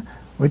mission,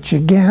 which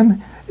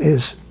again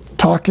is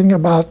talking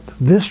about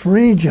this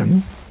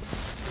region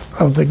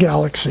of the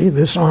galaxy,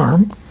 this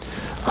arm,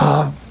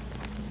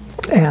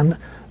 and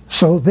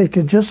so they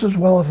could just as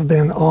well have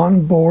been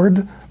on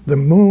board the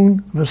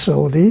moon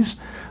facilities,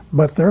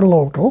 but they're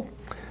local.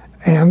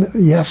 And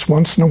yes,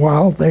 once in a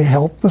while they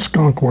help the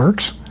skunk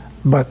works,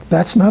 but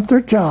that's not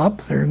their job.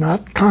 They're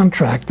not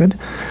contracted.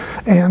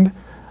 And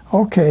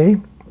okay,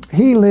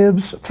 he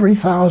lives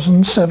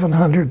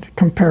 3,700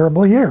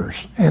 comparable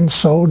years, and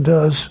so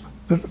do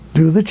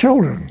the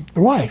children,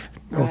 the wife.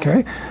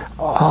 Okay,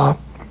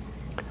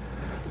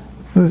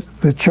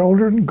 the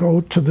children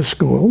go to the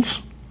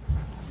schools,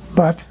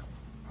 but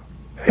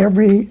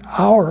every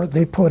hour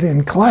they put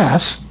in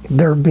class,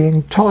 they're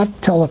being taught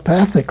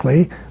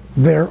telepathically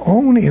their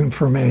own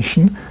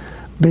information,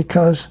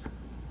 because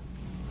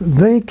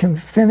they can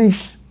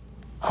finish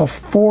a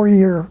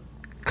 4-year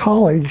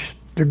college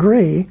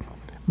degree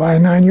by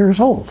 9 years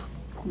old.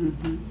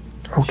 Mm-hmm.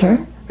 Okay,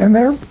 sure. And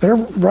they're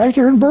right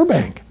here in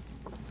Burbank.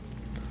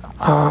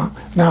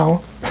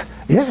 Now,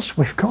 yes,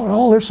 we've got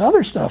all this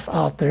other stuff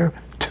out there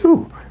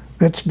too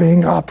that's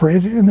being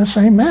operated in the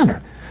same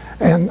manner,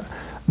 and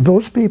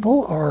those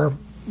people are,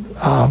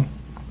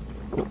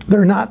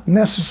 they're not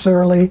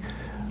necessarily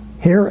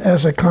here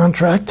as a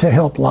contract to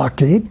help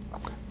Lockheed,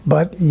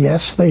 but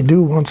yes, they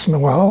do once in a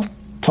while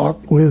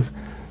talk with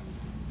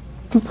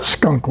the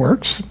skunk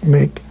works,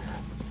 make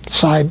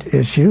side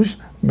issues,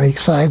 make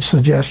side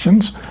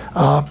suggestions.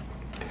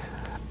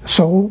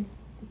 So.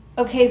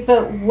 Okay,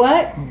 but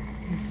what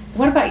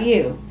about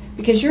you?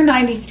 Because you're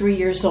 93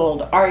 years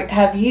old.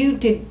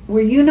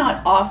 Were you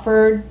not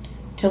offered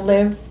to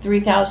live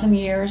 3,000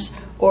 years,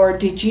 or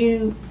did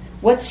you?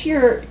 What's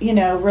your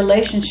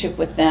relationship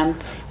with them?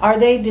 Are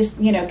they just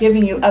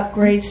giving you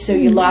upgrades so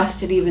you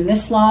lasted even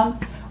this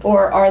long,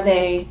 or are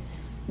they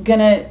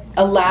gonna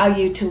allow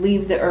you to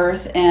leave the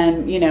earth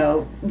and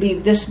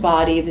leave this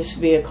body, this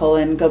vehicle,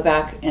 and go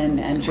back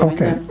and join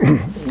them?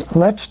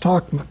 Let's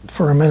talk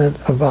for a minute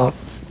about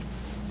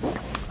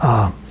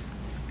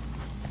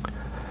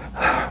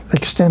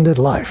extended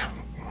life.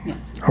 Yeah.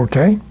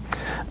 Okay,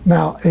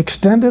 now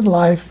extended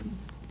life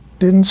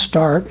didn't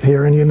start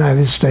here in the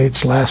United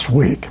States last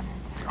week.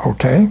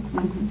 Okay,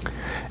 mm-hmm.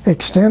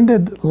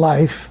 Extended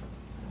life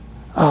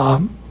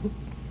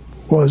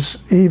was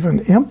even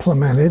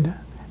implemented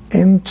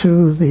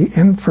into the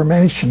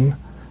information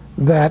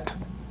that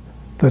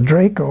the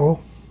Draco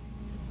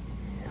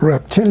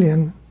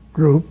reptilian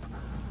group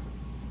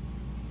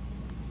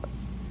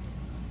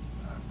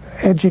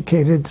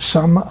educated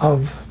some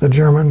of the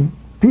German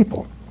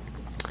people.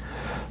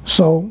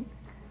 So,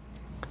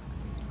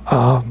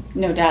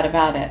 no doubt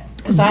about it.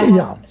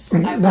 Now,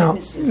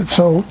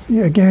 so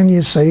again,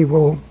 you say,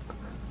 well,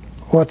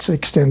 what's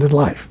extended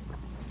life?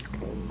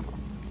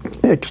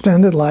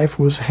 Extended life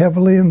was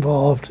heavily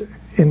involved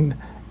in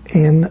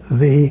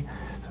the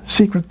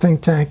secret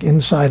think tank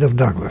inside of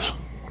Douglas.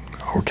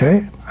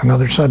 Okay,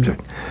 another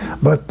subject.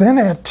 But then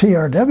at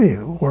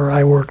TRW, where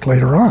I worked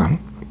later on,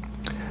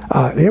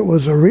 it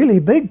was a really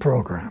big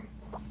program.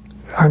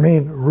 I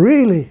mean,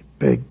 really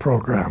big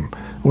program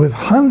with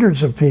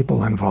hundreds of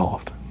people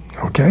involved.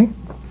 Okay?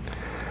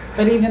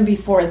 But even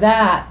before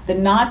that, the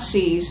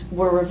Nazis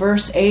were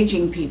reverse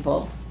aging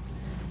people.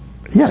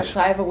 Yes.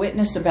 I have a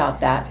witness about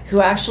that,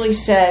 who actually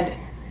said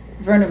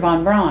Werner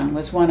von Braun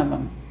was one of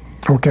them.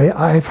 Okay,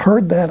 I've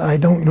heard that. I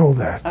don't know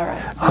that. All right.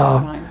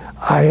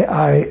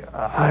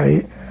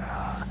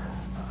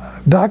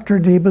 Dr.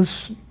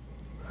 Debus,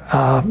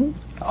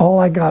 all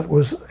I got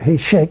was he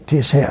shaked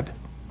his head.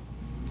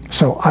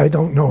 So I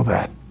don't know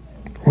that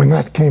when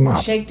that came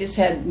up. Shaked his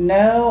head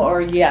no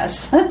or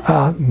yes?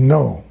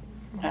 No.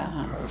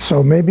 Uh-huh.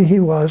 So maybe he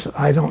was.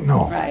 I don't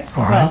know. Right.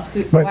 All well,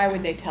 but, why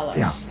would they tell us?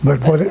 Yeah,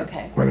 but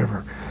okay.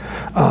 Whatever.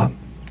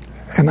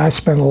 And I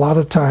spent a lot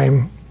of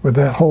time with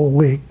that whole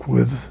week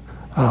with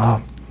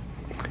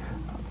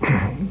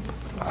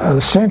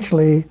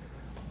essentially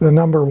the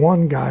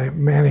 #1 guy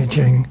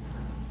managing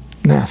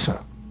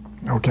NASA.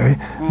 Okay.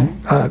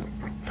 Right.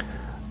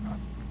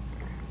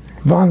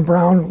 Von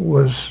Braun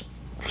was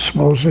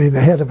supposedly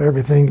the head of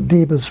everything.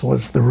 Debus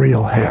was the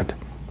real head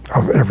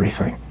of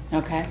everything.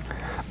 Okay.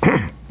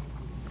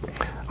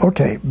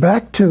 Okay,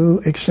 back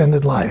to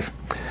extended life.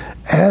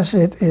 As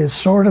it is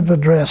sort of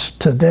addressed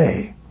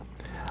today,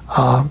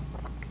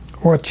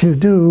 what you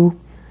do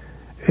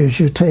is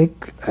you take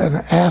an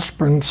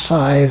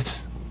aspirin-sized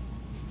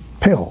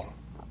pill,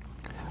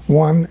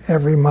 one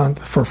every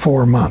month for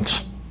 4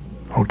 months,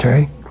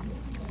 okay?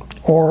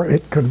 Or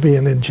it could be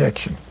an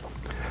injection.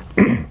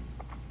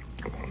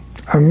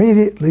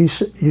 Immediately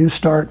you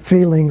start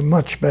feeling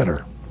much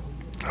better,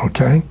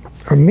 okay?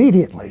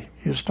 Immediately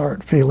you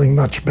start feeling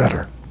much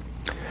better.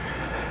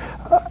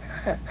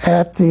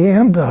 At the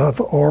end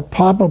of, or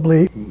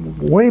probably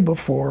way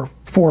before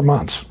 4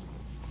 months,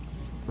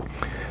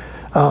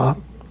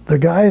 the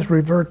guys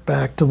revert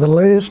back to the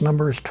latest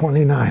number is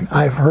 29.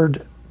 I've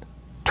heard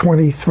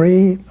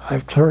 23,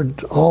 I've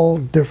heard all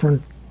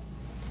different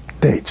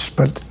dates,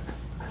 but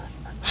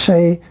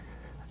say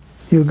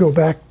you go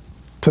back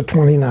to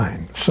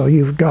 29. So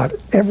you've got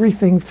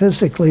everything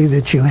physically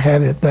that you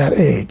had at that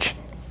age,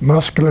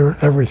 muscular,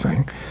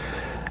 everything.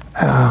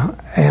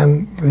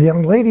 And the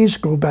young ladies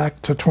go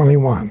back to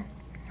 21,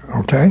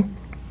 okay?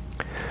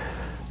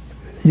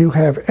 You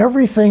have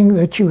everything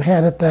that you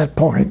had at that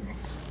point,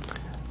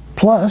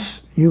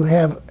 plus you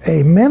have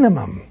a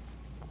minimum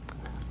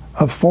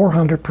of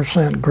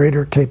 400%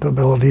 greater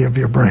capability of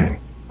your brain,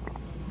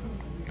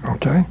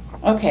 okay?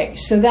 Okay,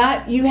 so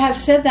that you have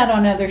said that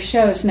on other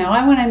shows. Now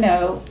I want to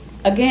know,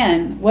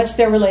 again, what's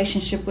their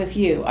relationship with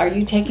you? Are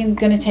you going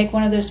to take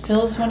one of those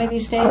pills one of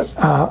these days?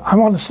 I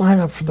want to sign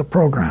up for the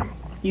program.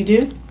 You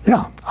do?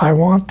 Yeah, I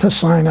want to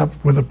sign up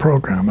with the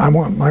program. I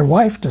want my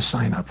wife to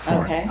sign up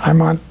for it. I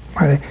want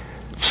my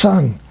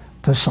son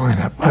to sign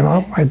up. I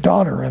want my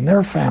daughter and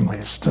their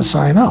families to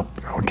sign up,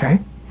 okay?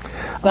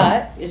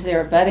 But is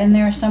there a but in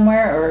there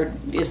somewhere, or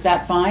is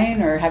that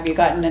fine, or have you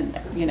gotten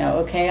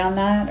okay on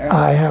that? Or?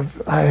 I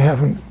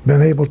haven't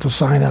been able to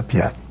sign up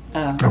yet.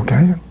 Oh.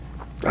 Okay,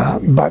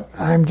 but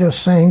I'm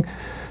just saying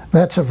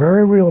that's a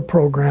very real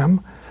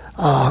program.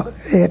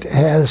 It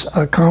has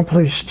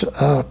accomplished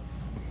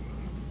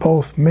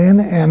both men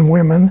and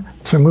women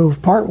to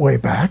move partway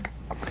back,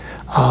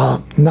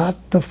 not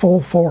the full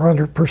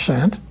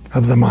 400%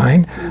 of the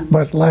mind,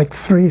 but like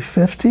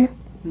 350.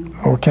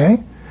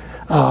 Okay.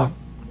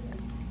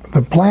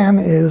 The plan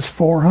is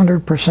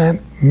 400%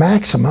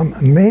 maximum,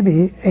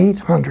 maybe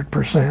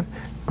 800%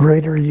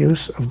 greater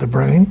use of the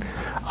brain.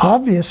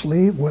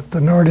 Obviously, what the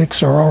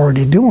Nordics are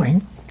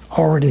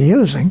already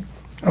using,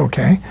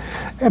 okay,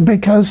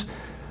 because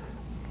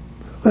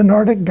the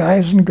Nordic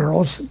guys and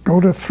girls go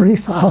to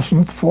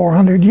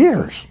 3,400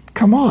 years.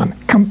 Come on,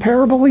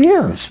 comparable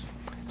years.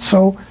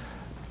 So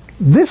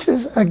this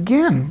is,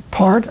 again,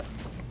 part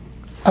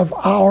of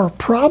our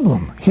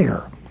problem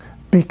here,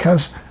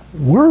 because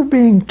we're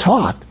being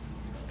taught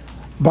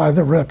by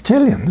the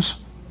reptilians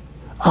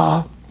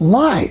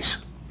lies.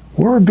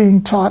 We're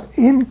being taught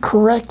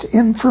incorrect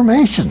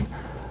information,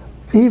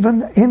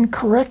 even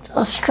incorrect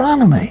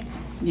astronomy.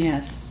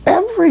 Yes.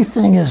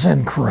 Everything is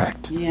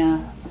incorrect.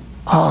 Yeah.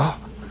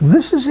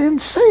 This is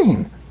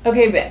insane.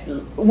 Okay, but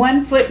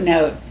one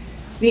footnote.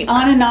 The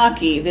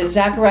Anunnaki that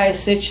Zecharia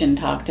Sitchin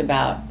talked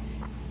about,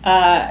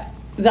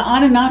 the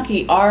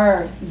Anunnaki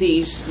are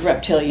these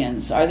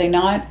reptilians, are they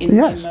not, in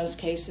most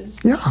cases?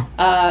 Yeah.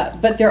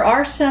 But there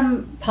are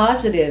some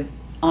positive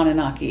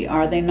Anunnaki,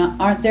 are they not?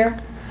 Aren't there?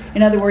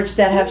 In other words,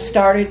 that have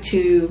started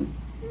to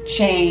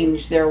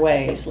change their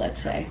ways,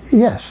 let's say.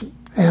 Yes,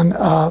 and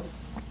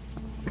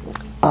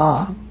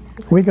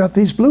we got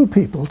these blue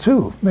people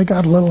too. They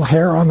got a little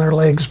hair on their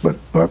legs, but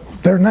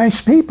they're nice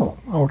people.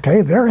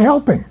 Okay, they're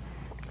helping.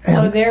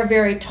 And they're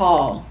very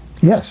tall.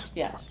 Yes.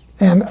 Yes.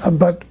 And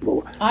but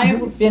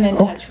I've been in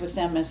touch with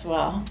them as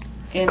well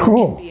in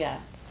India.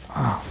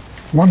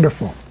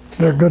 Wonderful.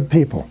 They're good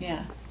people.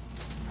 Yeah.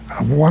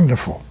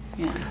 Wonderful.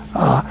 Yeah.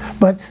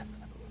 But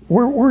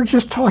we're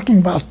just talking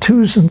about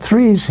 2s and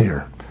 3s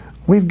here.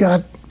 We've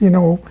got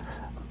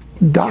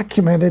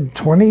documented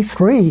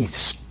 23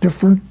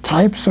 different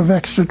types of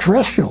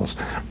extraterrestrials,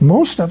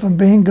 most of them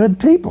being good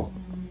people.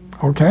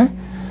 Okay,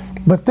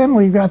 but then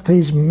we've got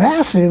these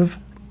massive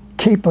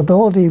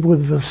capability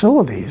with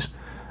facilities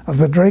of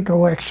the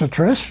Draco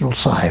extraterrestrial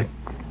side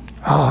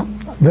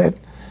that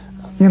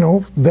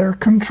they're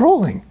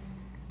controlling,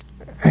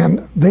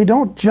 and they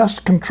don't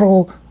just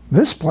control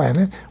this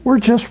planet. We're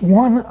just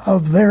one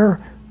of their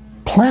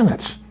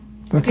planets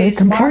that they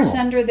control. Is Mars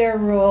under their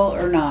rule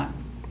or not?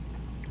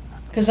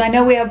 Because I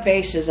know we have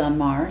bases on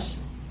Mars.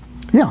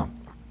 Yeah.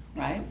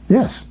 Right.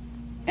 Yes.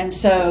 And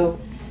so,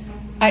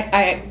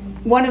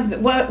 one of the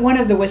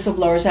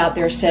whistleblowers out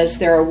there says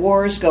there are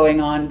wars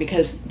going on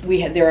because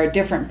there are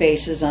different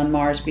bases on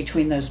Mars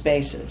between those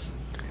bases.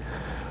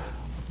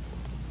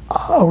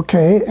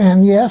 Okay,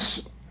 and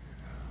yes,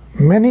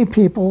 many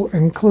people,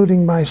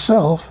 including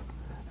myself,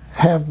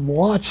 have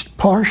watched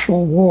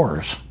partial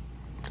wars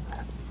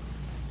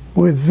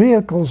with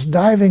vehicles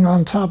diving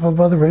on top of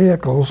other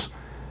vehicles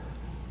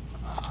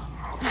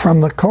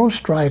from the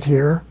coast right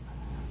here,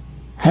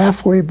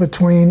 halfway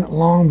between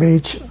Long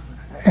Beach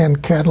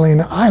and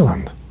Catalina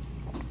Island.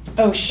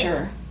 Oh,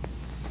 sure.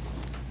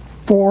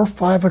 4 or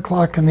 5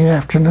 o'clock in the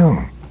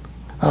afternoon.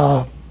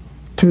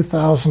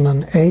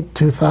 2008,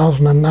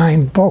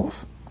 2009,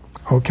 both.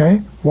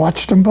 Okay,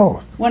 watched them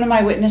both. One of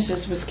my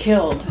witnesses was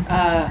killed.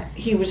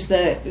 He was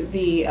the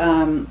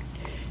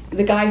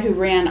guy who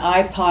ran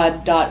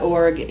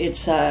iPod.org.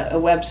 It's a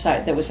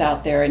website that was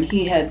out there, and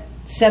he had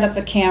set up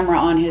a camera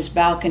on his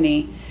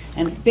balcony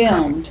and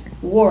filmed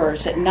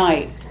wars at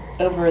night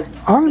over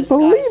the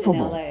skies in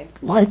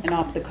LA and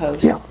off the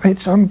coast. Yeah,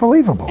 it's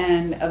unbelievable.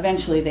 And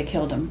eventually they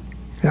killed him.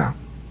 Yeah.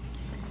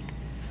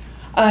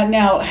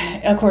 Now,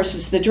 of course,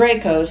 it's the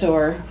Dracos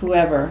or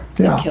whoever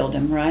that killed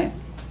him, right?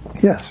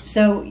 Yes.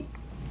 So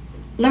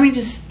let me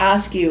just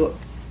ask you,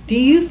 do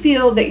you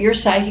feel that you're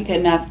psychic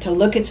enough to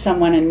look at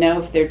someone and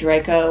know if they're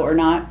Draco or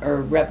not,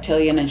 or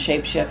reptilian and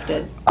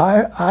shapeshifted?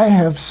 I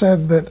have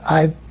said that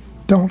I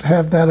don't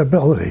have that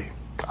ability.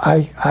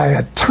 I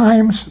at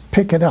times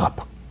pick it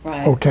up.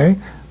 Right. Okay?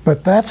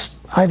 But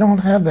I don't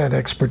have that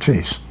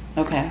expertise.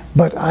 Okay.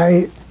 But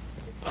I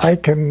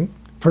can,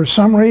 for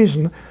some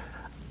reason,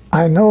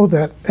 I know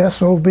that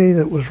SOB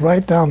that was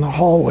right down the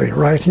hallway,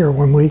 right here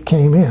when we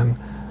came in,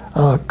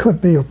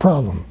 could be a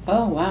problem.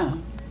 Oh, wow.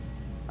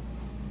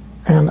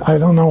 And I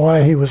don't know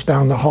why he was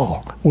down the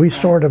hall. We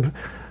sort of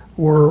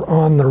were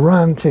on the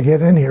run to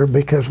get in here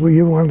because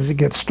you wanted to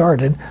get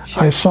started.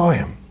 Sure. I saw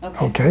him.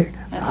 Okay.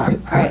 That's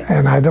great.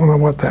 And I don't know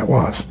what that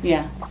was.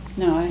 Yeah.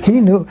 No.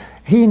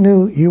 He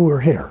knew you were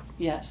here.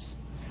 Yes.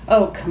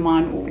 Oh, come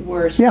on.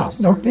 We're so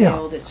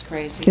surveilled. It's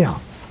crazy. Yeah.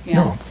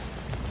 No.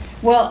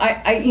 Well,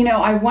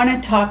 I want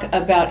to talk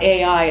about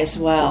AI as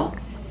well.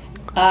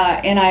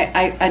 And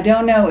I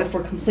don't know if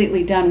we're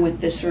completely done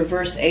with this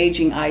reverse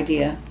aging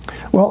idea.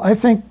 Well, I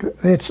think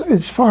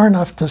it's far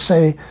enough to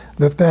say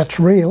that that's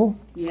real.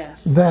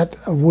 Yes. That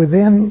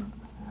within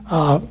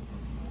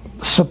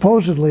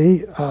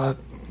supposedly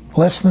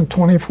less than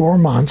 24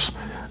 months,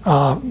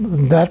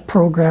 that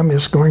program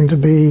is going to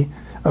be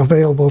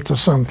available to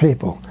some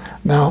people.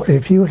 Now,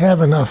 if you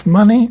have enough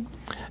money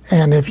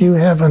and if you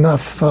have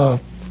enough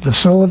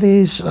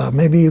facilities,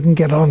 maybe you can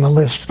get on the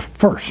list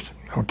first.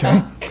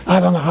 Okay? I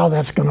don't know how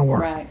that's going to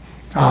work. Right.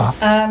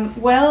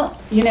 Well,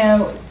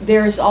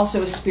 there's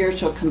also a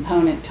spiritual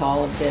component to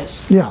all of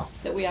this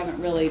that we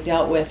haven't really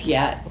dealt with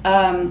yet.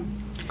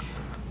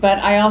 But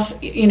I also,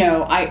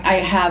 I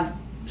have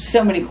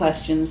so many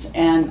questions,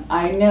 and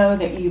I know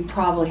that you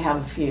probably have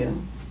a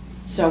few.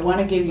 So I want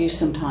to give you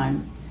some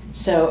time.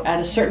 So at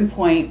a certain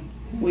point,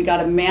 we got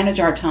to manage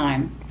our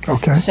time.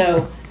 Okay.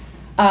 So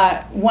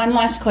one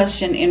last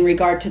question in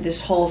regard to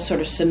this whole sort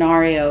of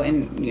scenario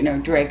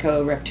in,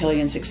 Draco,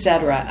 reptilians,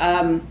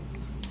 etc.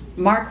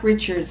 Mark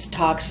Richards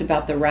talks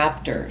about the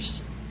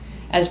raptors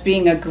as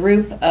being a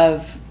group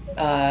of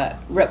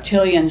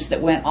reptilians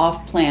that went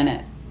off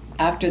planet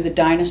after the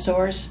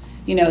dinosaurs.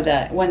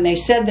 That when they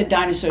said the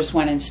dinosaurs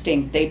went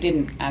extinct, they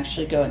didn't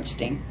actually go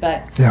extinct,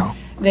 but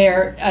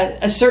they're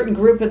a certain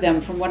group of them,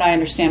 from what I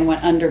understand,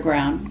 went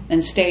underground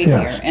and stayed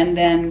here, and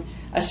then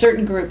a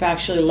certain group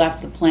actually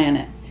left the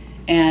planet,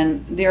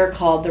 and they're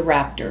called the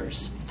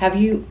raptors. Have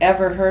you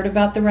ever heard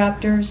about the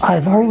raptors?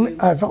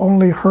 I've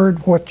only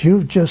heard what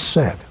you've just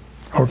said.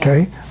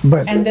 Okay,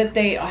 and that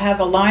they have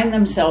aligned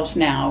themselves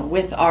now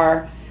with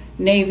our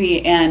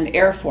Navy and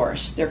Air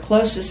Force. They're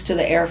closest to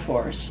the Air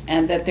Force,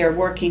 and that they're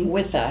working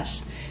with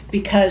us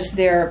because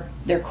their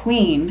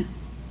queen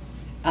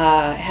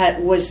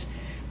was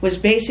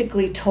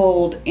basically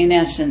told, in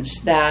essence,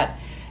 that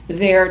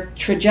their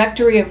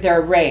trajectory of their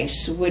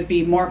race would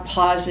be more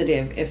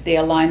positive if they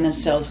align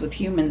themselves with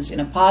humans in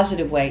a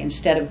positive way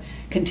instead of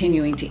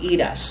continuing to eat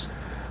us.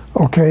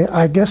 Okay,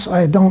 I guess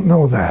I don't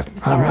know that.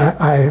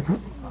 I'm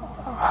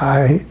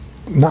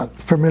not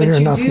familiar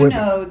enough with it. But you do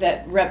know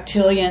that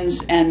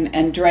reptilians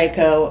and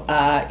Draco,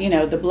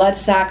 the blood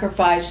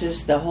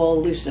sacrifices, the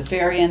whole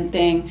Luciferian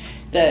thing,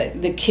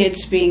 the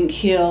kids being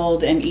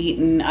killed and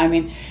eaten,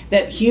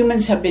 that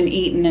humans have been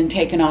eaten and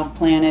taken off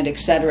planet, et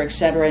cetera,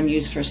 and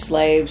used for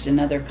slaves in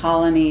other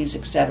colonies,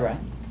 etc.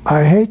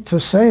 I hate to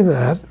say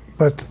that,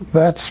 but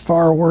that's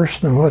far worse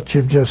than what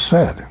you've just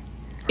said.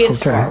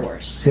 It's far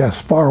worse. Yes,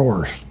 far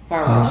worse.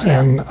 Far worse,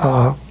 yeah. And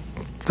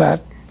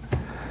that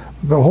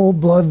the whole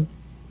blood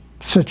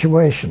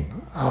situation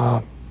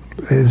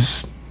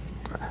is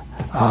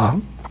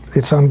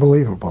it's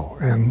unbelievable,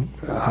 and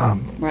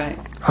right.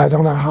 I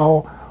don't know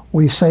how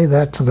we say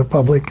that to the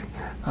public.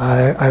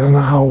 I don't know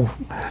how.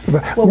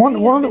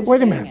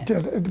 Wait a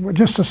minute,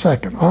 just a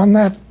second. On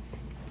that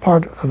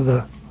part of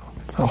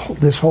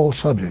this whole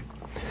subject,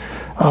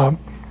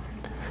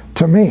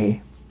 to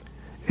me,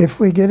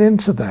 if we get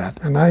into that,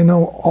 and I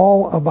know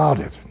all about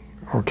it,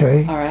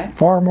 okay, all right,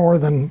 far more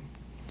than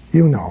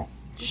you know.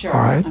 Sure,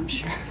 all right? I'm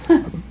sure.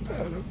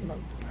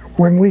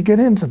 When we get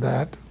into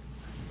that,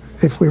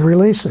 if we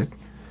release it,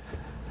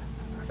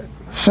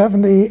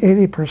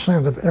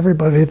 70-80% of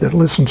everybody that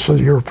listens to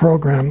your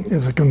program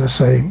is going to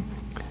say,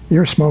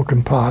 "You're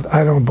smoking pot."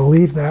 I don't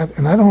believe that,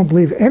 and I don't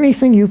believe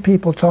anything you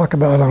people talk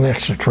about on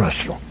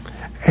extraterrestrial.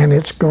 And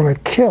it's going to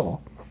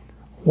kill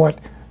what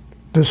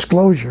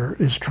disclosure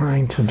is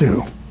trying to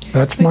do.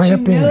 That's my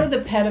opinion. But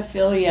the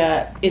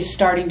pedophilia is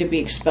starting to be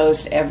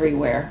exposed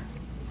everywhere.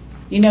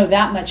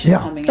 That much is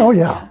coming out. Oh,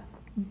 yeah.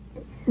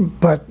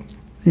 But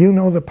You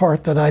know the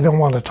part that I don't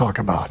want to talk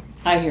about.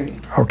 I hear you.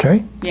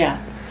 Okay? Yeah.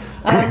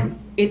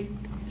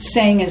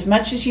 Saying as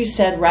much as you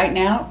said right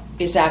now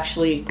is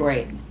actually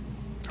great.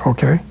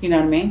 Okay. You know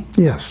what I mean?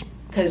 Yes.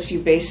 Because you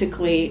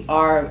basically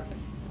are,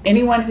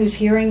 anyone who's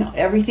hearing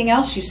everything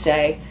else you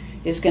say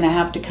is going to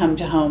have to come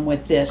to home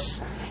with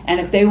this. And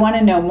if they want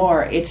to know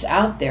more, it's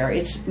out there.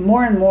 It's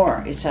more and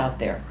more, it's out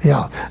there.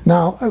 Yeah.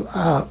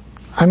 Now,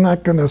 I'm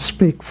not going to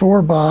speak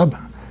for Bob,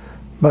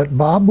 but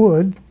Bob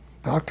Wood,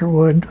 Dr.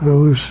 Wood,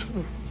 who's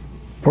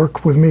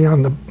worked with me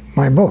on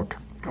my book,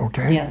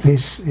 okay?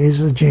 Yes.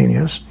 He's a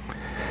genius.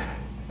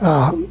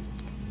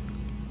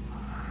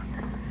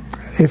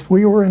 If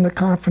we were in the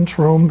conference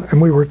room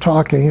and we were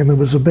talking and there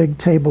was a big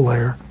table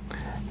there,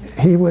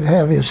 he would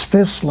have his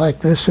fist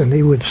like this and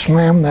he would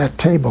slam that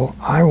table.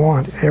 I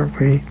want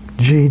every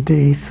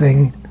GD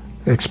thing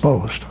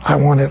exposed. I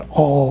want it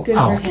all Good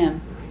out. for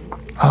him.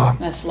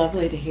 That's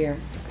lovely to hear.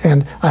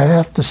 And I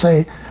have to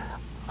say,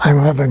 I'm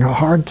having a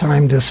hard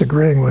time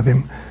disagreeing with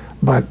him,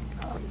 but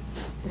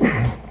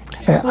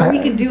Well,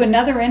 we could do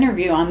another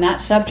interview on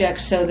that subject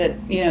so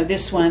that,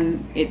 this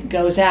one, it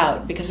goes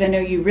out. Because I know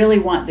you really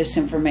want this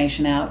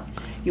information out.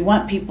 You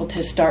want people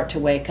to start to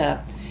wake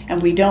up.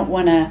 And we don't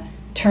want to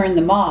turn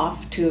them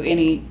off to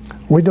any...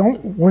 We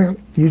don't want,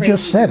 you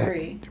just said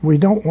it, we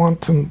don't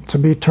want them to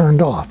be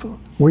turned off.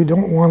 We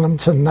don't want them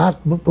to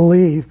not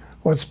believe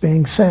what's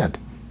being said.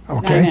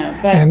 Okay? I know,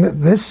 but and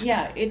this,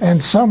 yeah, it's...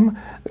 and some,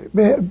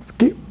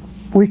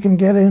 we can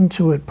get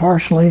into it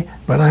partially,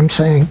 but I'm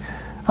saying,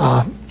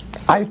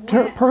 I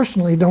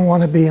personally don't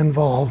want to be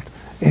involved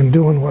in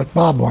doing what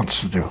Bob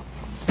wants to do.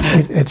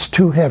 It's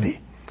too heavy.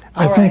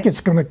 I think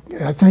it's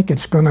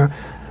going to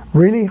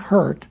really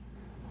hurt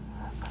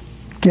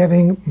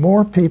getting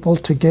more people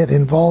to get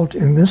involved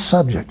in this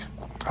subject.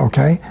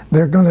 Okay,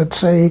 they're going to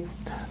say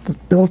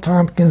that Bill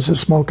Tompkins is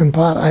smoking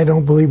pot. I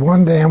don't believe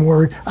one damn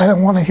word. I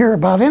don't want to hear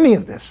about any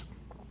of this.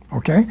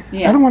 Okay,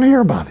 yeah. I don't want to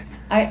hear about it.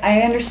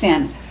 I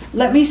understand.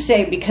 Let me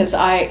say, because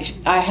I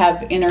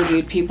have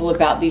interviewed people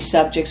about these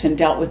subjects and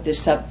dealt with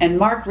this and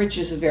Mark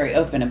Richards is very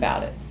open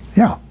about it.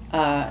 Yeah.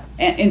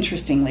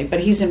 Interestingly, but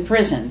he's in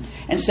prison,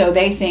 and so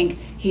they think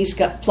he's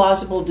got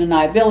plausible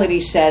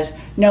deniability. Says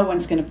no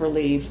one's going to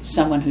believe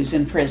someone who's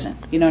in prison.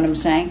 You know what I'm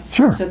saying?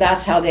 Sure. So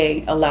that's how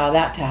they allow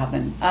that to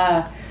happen.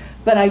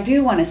 But I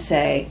do want to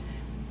say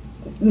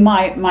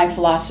my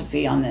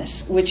philosophy on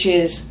this, which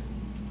is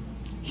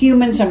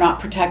humans are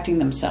not protecting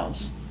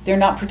themselves. They're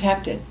not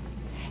protected.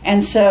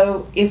 And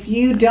so if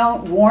you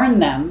don't warn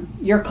them,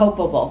 you're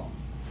culpable.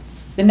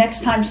 The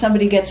next time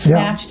somebody gets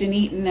snatched and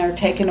eaten or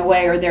taken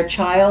away, or their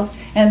child,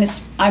 and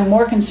I'm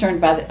more concerned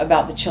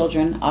about the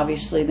children,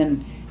 obviously,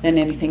 than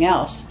anything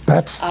else.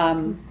 That's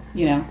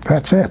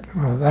That's it.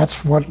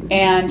 That's what.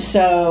 And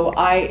so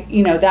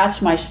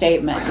that's my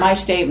statement. My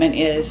statement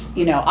is,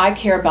 I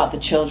care about the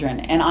children,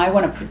 and I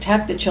want to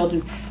protect the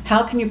children.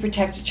 How can you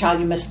protect a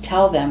child? You must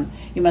tell them.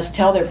 You must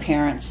tell their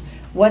parents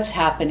what's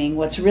happening,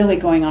 what's really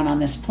going on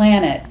this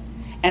planet,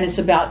 and it's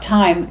about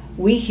time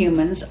we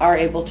humans are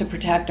able to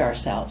protect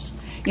ourselves.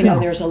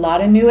 There's a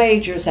lot of New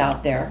Agers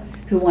out there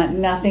who want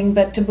nothing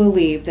but to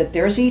believe that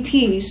there's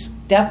ETs,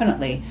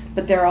 definitely,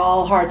 but they're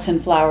all hearts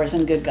and flowers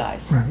and good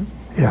guys. Right.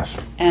 Yes.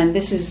 And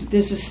this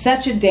is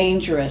such a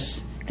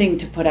dangerous thing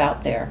to put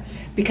out there,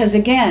 because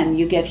again,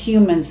 you get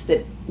humans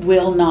that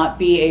will not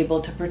be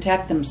able to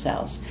protect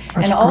themselves.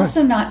 That's and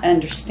also not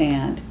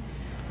understand.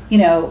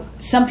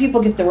 Some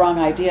people get the wrong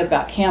idea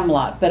about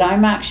Camelot, but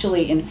I'm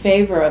actually in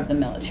favor of the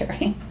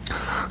military.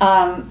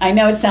 I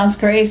know it sounds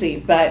crazy,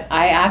 but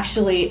I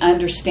actually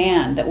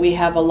understand that we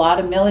have a lot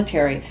of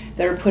military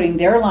that are putting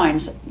their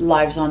lives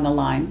on the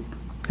line.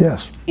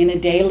 Yes. In a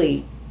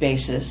daily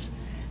basis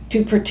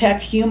to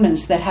protect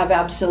humans that have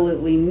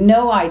absolutely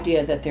no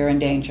idea that they're in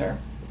danger.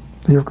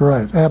 You're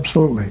right.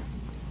 Absolutely.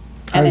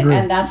 I agree.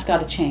 And that's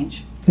got to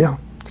change. Yeah,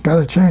 it's got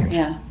to change.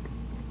 Yeah.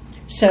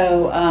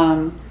 So,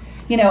 I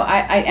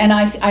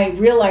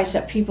realize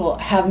that people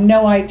have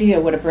no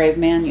idea what a brave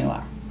man you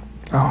are.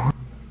 Oh.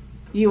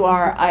 You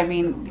are.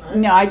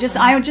 I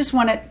just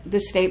wanted the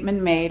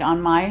statement made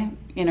on my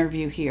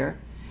interview here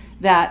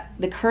that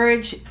the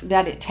courage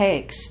that it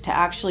takes to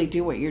actually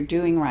do what you're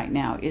doing right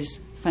now is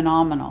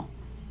phenomenal.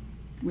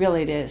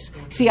 Really it is.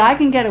 See, I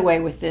can get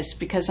away with this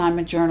because I'm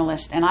a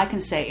journalist and I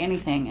can say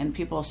anything and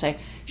people will say,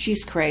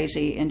 she's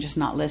crazy, and just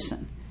not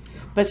listen.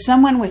 But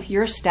someone with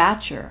your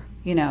stature,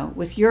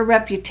 with your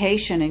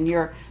reputation and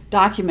your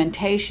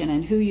documentation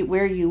and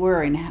where you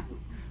were and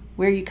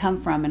where you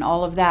come from and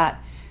all of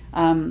that,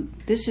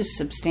 this is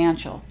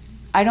substantial.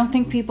 I don't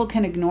think people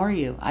can ignore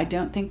you. I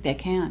don't think they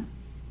can.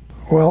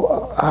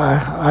 Well,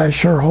 I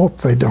sure hope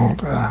they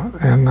don't,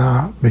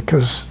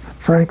 because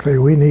frankly,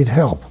 we need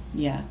help.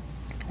 Yeah.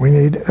 We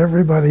need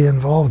everybody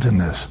involved in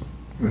this.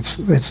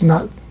 That's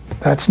not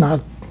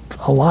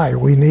a lie.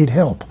 We need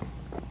help.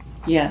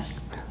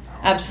 Yes,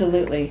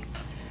 absolutely.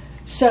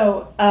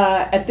 So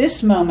at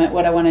this moment,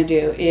 what I want to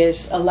do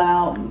is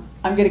I'm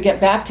going to get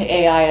back to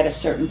AI at a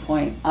certain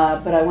point,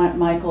 but I want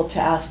Michael to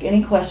ask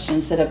any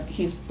questions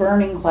he's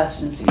burning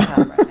questions that you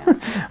have right now.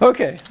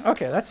 Okay,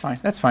 that's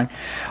fine.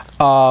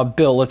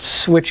 Bill, let's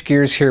switch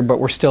gears here, but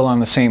we're still on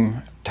the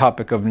same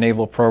topic of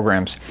naval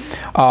programs.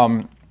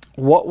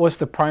 What was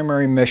the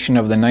primary mission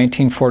of the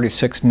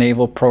 1946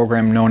 naval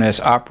program known as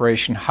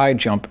Operation High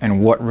Jump,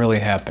 and what really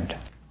happened?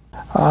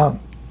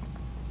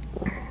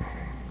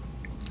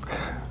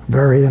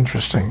 Very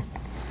interesting.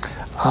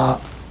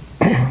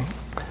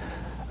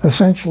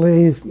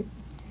 Essentially,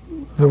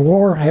 the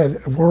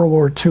World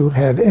War II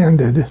had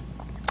ended.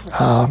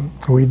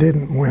 We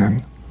didn't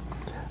win.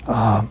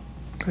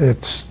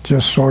 It's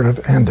just sort of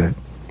ended.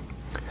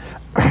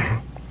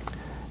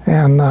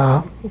 And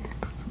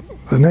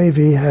the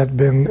Navy had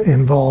been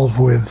involved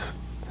with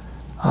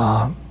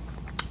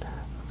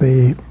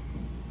the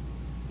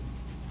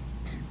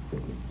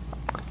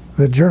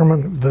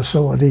German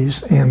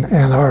facilities in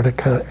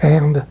Antarctica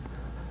and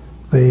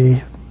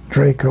the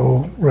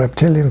Draco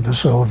reptilian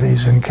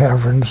facilities in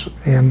caverns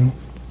in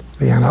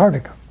the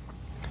Antarctica.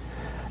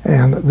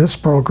 And this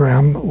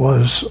program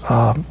was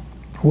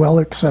well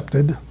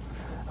accepted.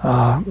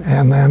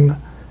 And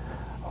then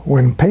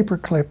when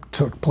Paperclip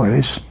took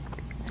place,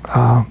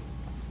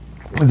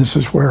 this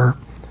is where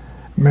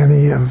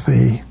many of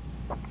the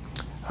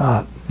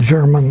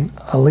German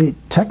elite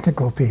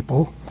technical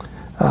people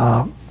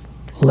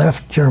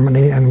left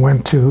Germany and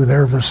went to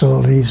their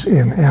facilities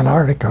in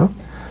Antarctica.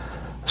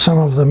 Some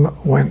of them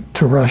went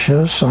to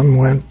Russia, some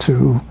went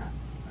to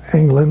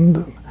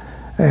England,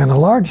 and a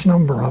large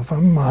number of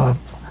them,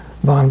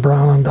 von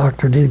Braun and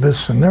Dr.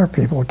 Debus and their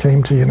people,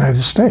 came to the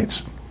United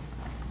States.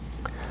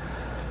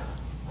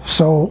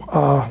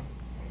 So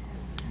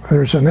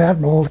there's an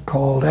admiral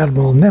called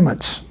Admiral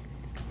Nimitz,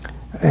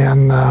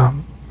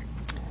 and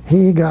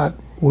he got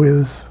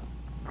with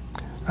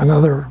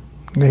another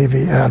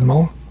Navy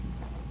admiral,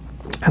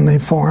 and they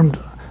formed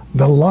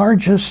the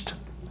largest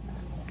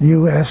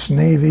U.S.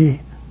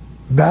 Navy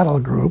battle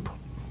group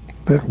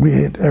that we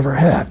had ever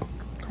had,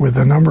 with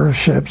the number of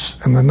ships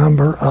and the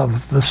number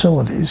of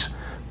facilities,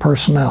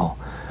 personnel.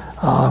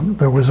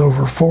 There was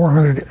over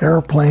 400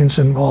 airplanes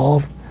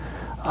involved.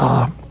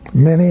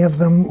 Many of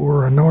them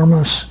were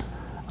enormous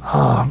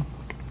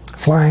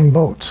flying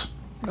boats,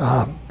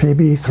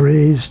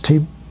 PB-3s,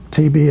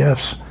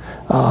 TBFs,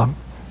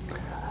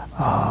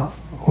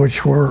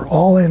 which were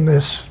all in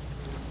this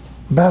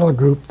battle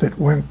group that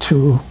went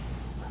to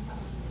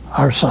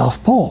our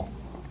South Pole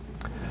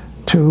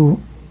to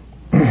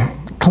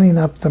clean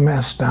up the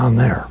mess down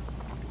there.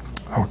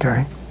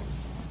 Okay.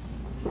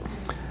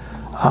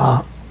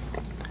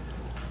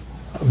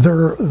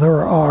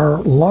 There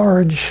are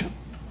large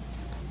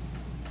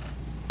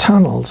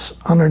tunnels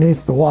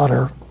underneath the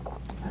water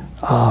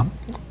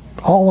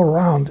all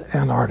around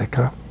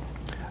Antarctica,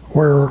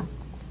 where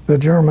the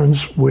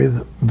Germans,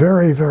 with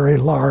very, very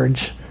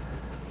large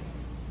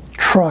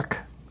truck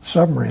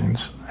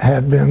submarines,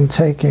 had been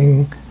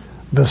taking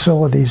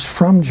facilities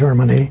from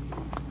Germany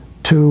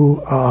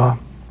to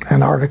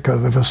Antarctica,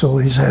 the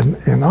facilities in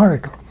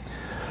Antarctica.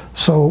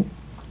 So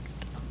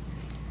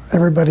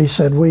everybody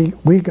said,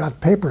 we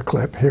got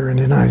Paperclip here in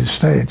the United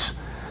States,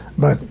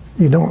 but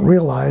you don't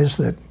realize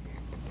that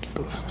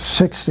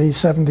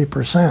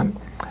 60-70%,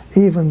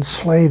 even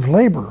slave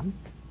labor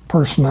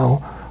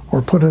personnel,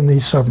 were put in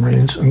these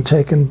submarines and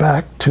taken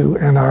back to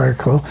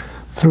Antarctica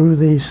through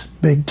these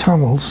big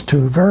tunnels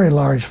to very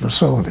large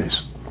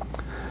facilities.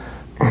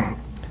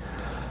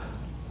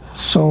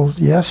 So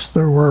yes,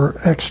 there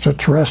were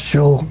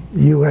extraterrestrial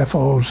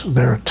UFOs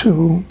there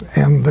too,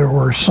 and there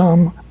were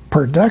some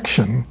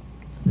production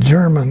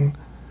German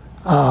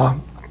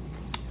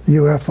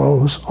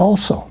UFOs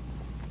also.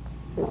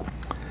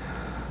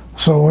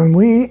 So when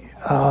we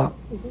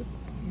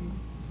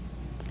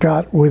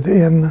got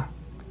within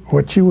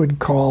what you would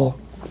call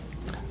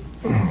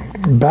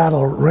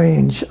battle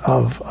range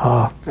of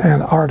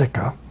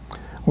Antarctica,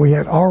 we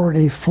had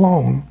already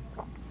flown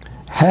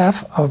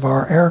half of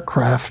our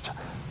aircraft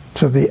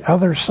to the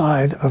other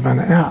side of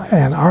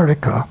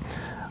Antarctica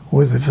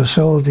with the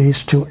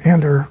facilities to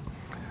enter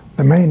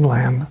the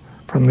mainland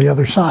from the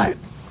other side.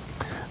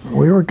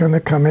 We were going to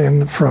come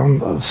in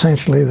from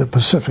essentially the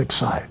Pacific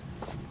side.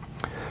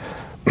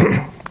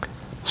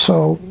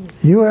 So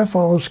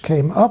UFOs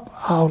came up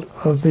out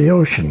of the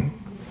ocean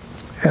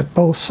at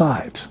both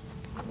sides.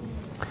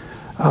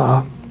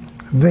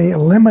 They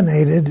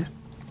eliminated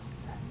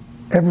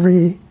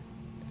every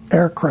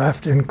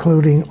aircraft,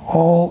 including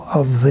all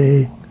of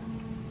the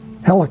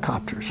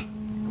helicopters,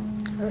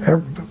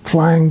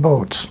 flying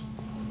boats.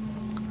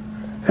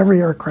 Every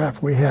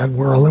aircraft we had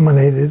were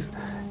eliminated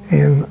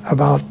in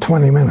about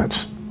 20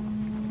 minutes.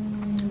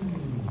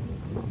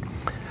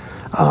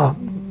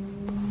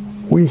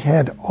 We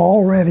had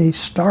already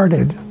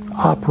started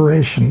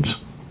operations,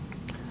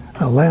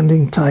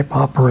 landing type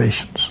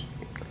operations,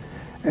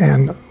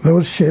 and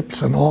those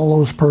ships and all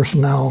those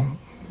personnel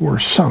were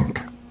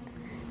sunk.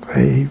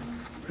 They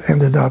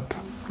ended up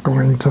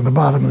going to the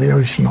bottom of the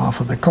ocean off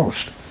of the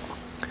coast.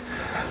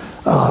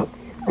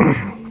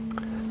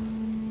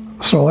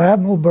 So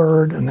Admiral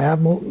Byrd and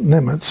Admiral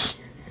Nimitz,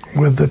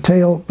 with the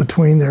tail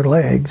between their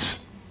legs,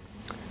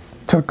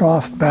 took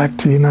off back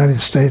to the United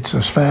States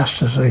as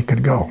fast as they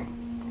could go,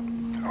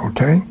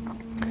 okay,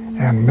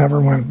 and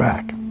never went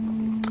back.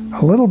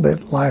 A little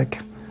bit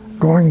like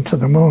going to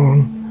the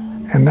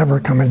moon and never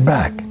coming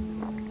back,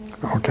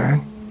 okay?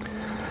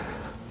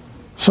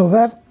 So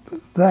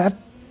that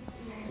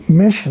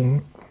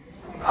mission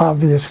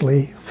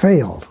obviously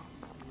failed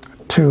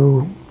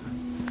to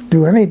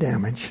do any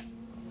damage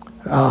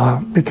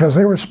because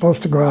they were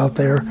supposed to go out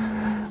there,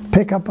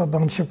 pick up a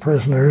bunch of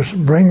prisoners,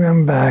 bring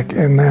them back,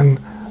 and then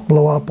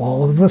blow up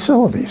all of the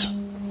facilities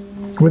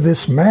with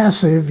this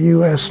massive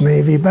U.S.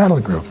 Navy battle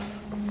group.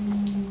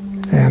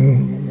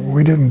 And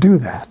we didn't do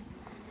that.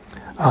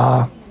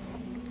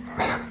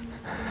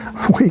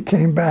 We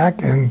came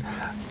back and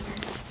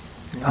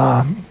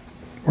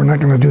we're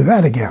not going to do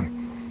that again.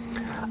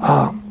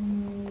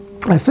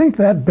 I think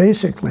that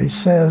basically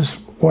says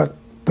what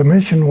the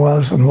mission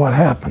was and what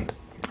happened,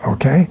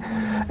 okay?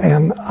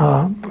 And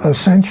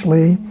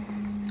essentially,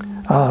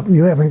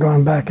 you haven't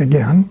gone back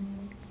again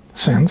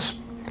since,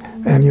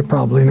 and you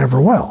probably never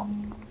will.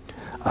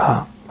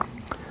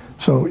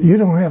 So you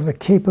don't have the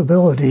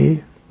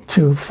capability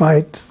to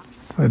fight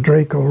the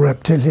Draco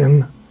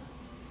reptilian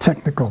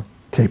technical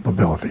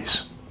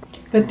capabilities.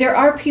 But there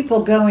are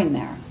people going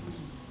there.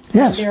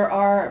 Yes. There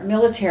are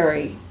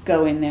military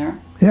going there.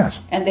 Yes.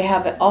 And they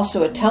have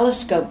also a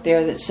telescope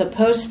there that's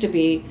supposed to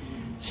be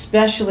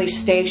specially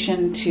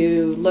stationed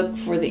to look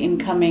for the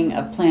incoming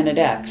of Planet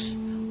X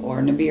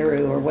or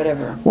Nibiru or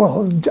whatever.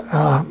 Well,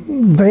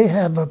 they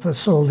have a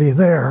facility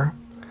there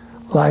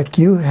like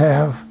you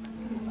have,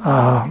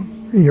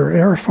 your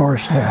Air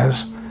Force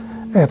has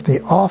at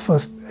the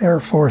Offutt Air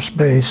Force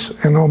Base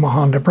in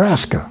Omaha,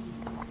 Nebraska.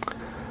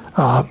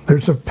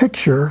 There's a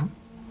picture,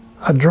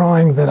 a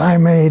drawing that I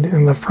made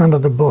in the front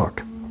of the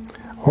book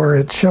where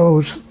it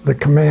shows the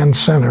command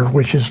center,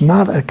 which is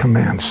not a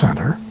command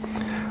center.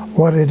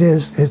 What it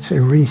is, it's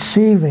a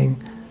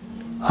receiving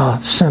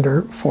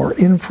center for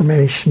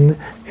information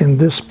in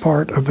this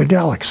part of the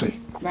galaxy,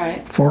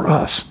 right, for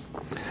us.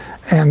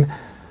 And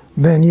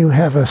then you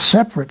have a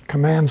separate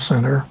command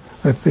center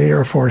that the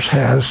Air Force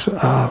has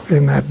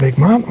in that big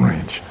mountain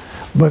range.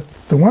 But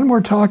the one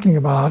we're talking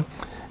about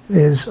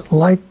is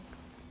like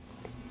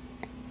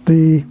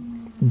the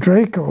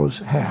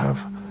Dracos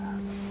have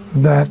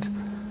that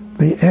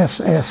the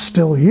SS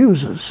still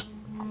uses,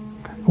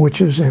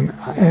 which is in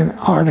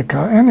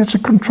Antarctica, and it's a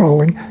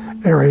controlling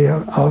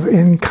area of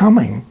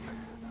incoming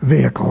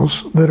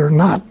vehicles that are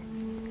not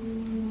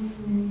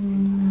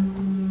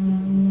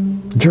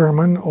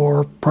German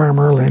or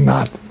primarily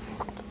not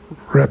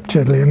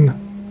reptilian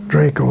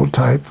Draco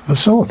type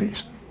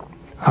facilities.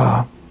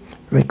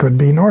 They could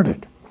be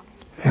Nordic,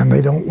 and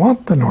they don't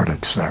want the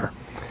Nordics there.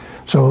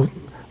 So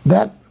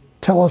that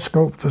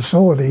telescope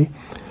facility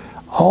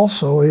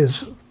also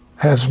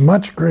has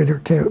much greater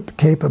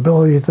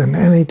capability than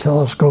any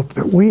telescope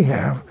that we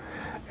have,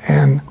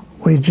 and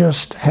we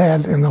just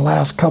had in the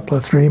last couple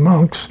of 3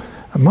 months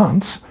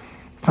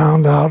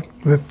found out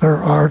that there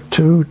are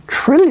 2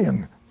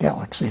 trillion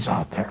galaxies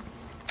out there.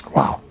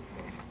 Wow.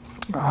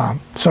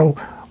 So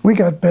we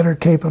got better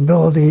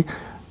capability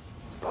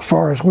as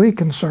far as we're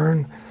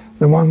concerned.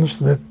 The ones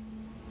that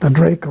the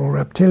Draco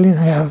reptilian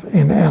have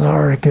in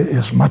Antarctica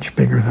is much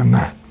bigger than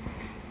that.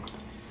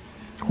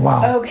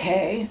 Wow.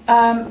 Okay.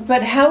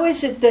 But how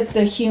is it that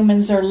the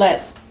humans are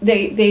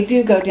they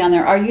do go down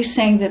there? Are you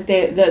saying that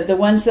the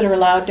ones that are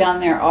allowed down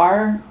there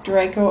are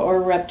Draco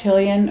or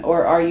reptilian,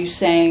 or are you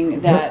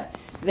saying that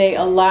they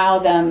allow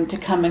them to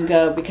come and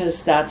go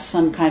because that's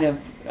some kind of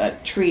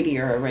treaty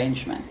or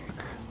arrangement?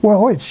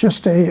 Well, it's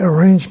just a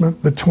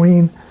arrangement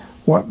between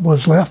what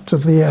was left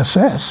of the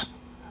SS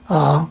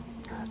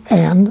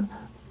and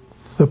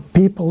the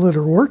people that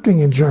are working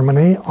in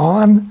Germany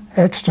on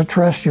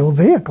extraterrestrial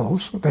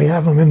vehicles. They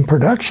have them in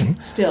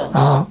production. Still.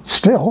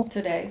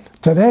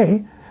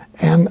 Today.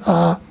 And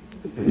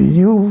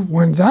you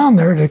went down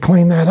there to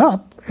clean that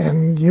up,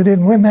 and you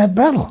didn't win that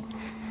battle.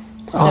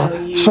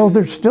 So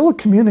there's still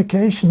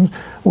communication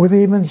with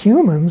even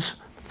humans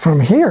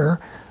from here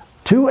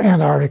to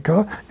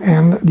Antarctica,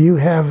 and you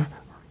have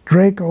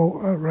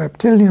Draco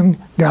reptilian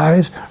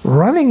guys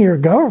running your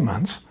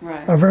governments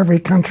of every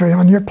country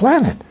on your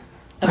planet.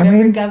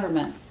 Every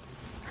government.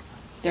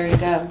 There you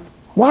go.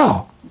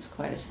 Wow. That's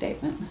quite a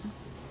statement.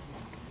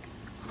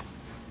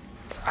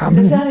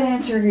 Does that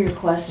answer your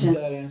question?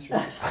 That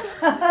answer.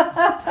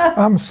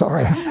 I'm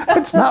sorry.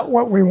 It's not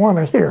what we want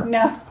to hear.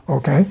 No.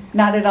 Okay.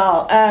 Not at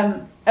all.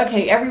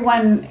 Okay,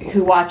 everyone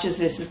who watches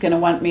this is going to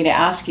want me to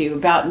ask you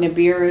about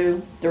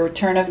Nibiru, the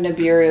return of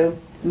Nibiru,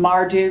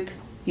 Marduk.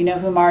 You know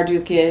who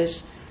Marduk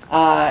is,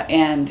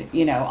 and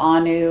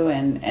Anu,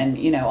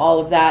 and all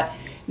of that.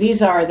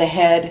 These are the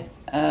head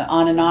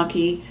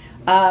Anunnaki.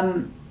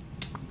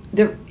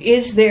 Do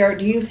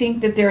you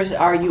think that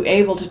are you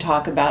able to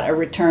talk about a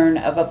return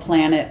of a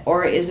planet,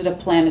 or is it a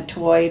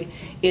planetoid?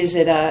 Is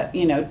it a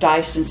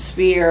Dyson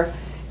sphere?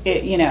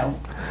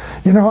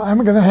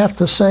 I'm going to have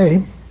to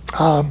say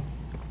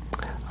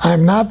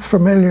I'm not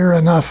familiar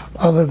enough,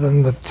 other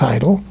than the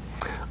title,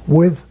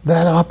 with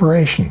that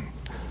operation.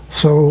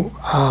 So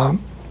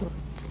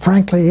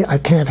frankly, I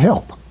can't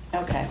help.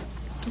 Okay.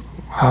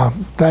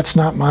 That's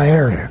not my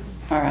area.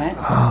 All right.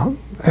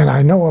 And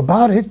I know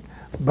about it,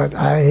 but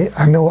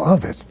I know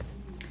of it.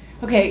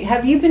 Okay,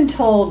 have you been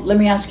told, let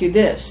me ask you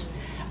this.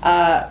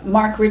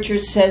 Mark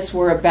Richards says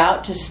we're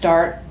about to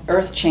start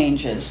earth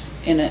changes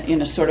in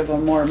a sort of a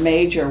more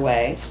major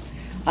way.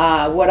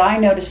 What I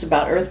notice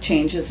about earth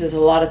changes is a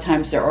lot of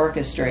times they're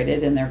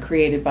orchestrated and they're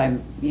created by,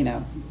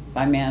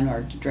 by men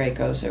or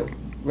Dracos or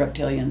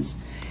reptilians.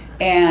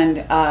 And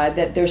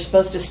that they're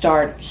supposed to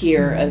start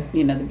here at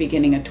the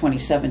beginning of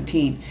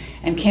 2017.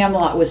 And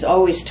Camelot was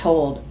always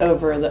told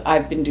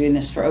I've been doing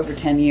this for over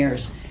 10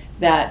 years,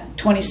 that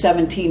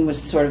 2017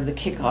 was sort of the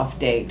kickoff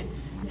date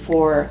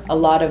for a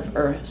lot of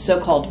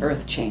so-called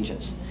earth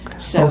changes.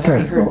 So okay.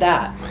 Have you heard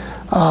that?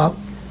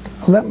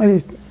 Let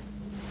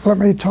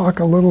me talk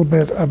a little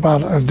bit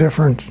about a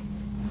different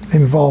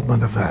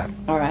involvement of that.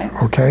 All right.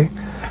 Okay.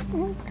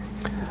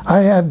 I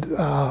had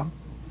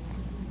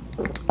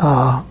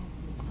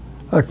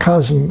a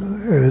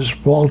cousin is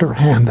Walter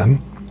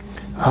Handon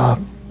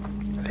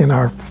in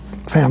our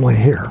family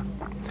here,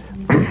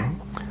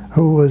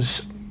 who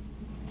was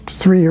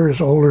 3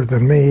 years older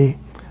than me,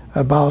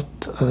 about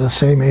the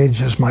same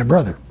age as my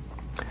brother.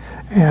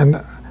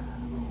 And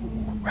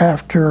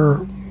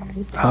after,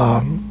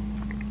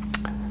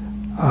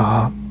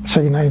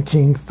 say,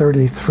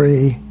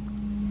 1933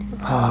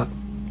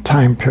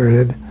 time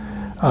period,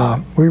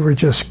 we were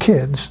just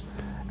kids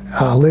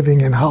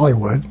living in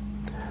Hollywood.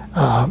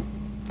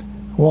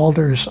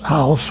 Walter's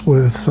house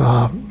was,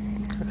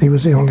 he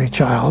was the only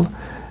child.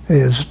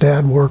 His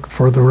dad worked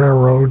for the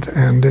railroad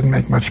and didn't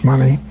make much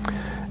money.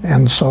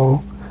 And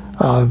so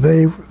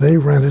they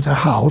rented a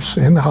house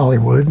in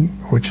Hollywood,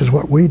 which is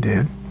what we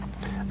did.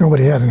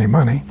 Nobody had any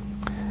money.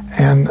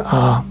 And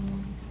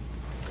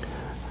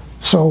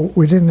so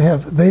they didn't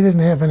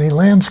have any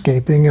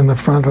landscaping in the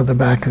front or the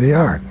back of the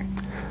yard.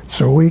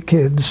 So we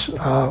kids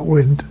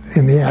would,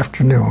 in the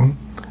afternoon,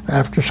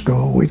 after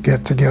school, we'd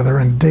get together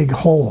and dig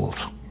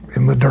holes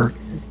in the dirt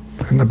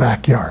in the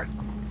backyard.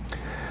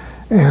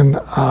 And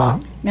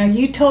now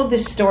you told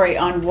this story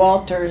on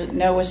Walter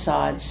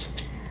Noasad's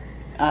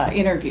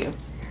interview,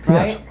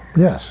 right?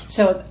 Yes.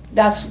 So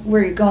that's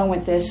where you're going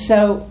with this.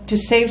 So to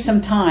save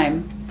some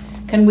time,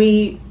 can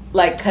we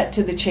cut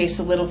to the chase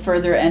a little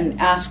further and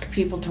ask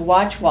people to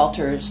watch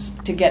Walter's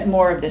to get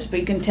more of this?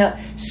 But you can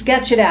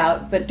sketch it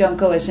out, but don't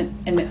go as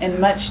in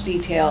much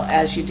detail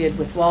as you did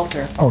with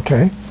Walter.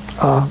 Okay.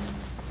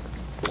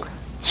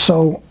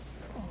 So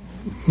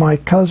my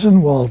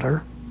cousin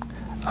Walter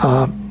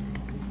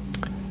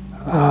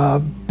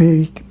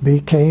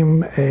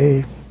became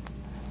a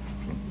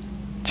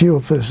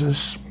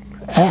geophysicist,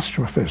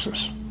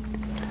 astrophysicist,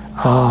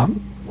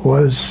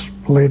 was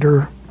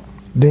later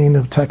dean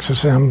of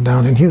Texas M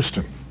down in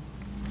Houston.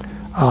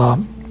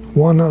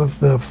 One of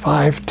the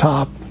 5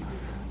 top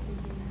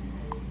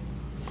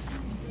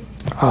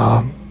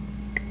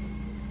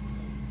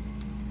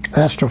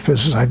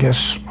astrophysicists, I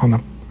guess,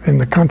 in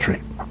the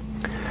country.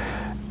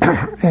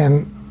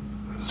 And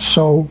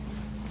so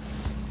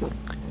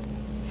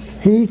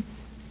he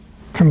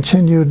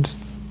continued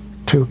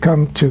to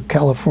come to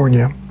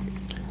California,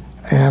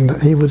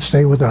 and he would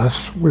stay with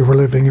us. We were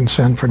living in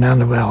San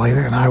Fernando Valley,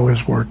 and I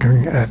was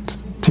working at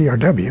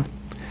TRW,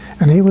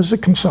 and he was a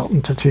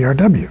consultant to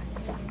TRW.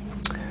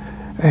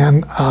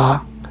 And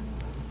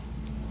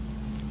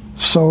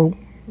so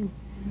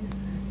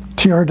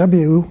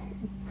TRW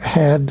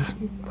had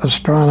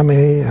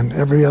astronomy and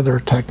every other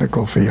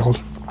technical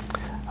field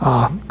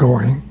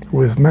going,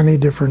 with many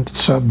different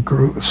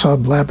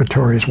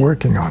sub-laboratories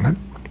working on it.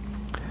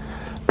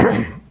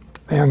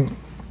 And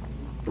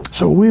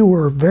so we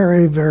were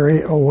very,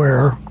 very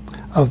aware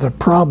of the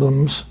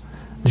problems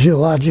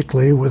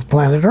geologically with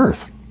planet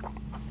Earth.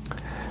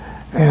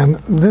 And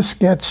this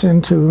gets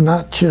into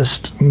not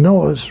just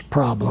Noah's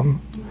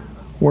problem,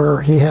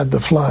 where he had the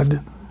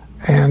flood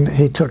and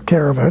he took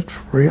care of it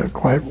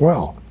quite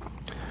well,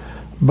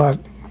 but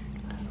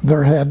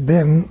there had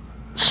been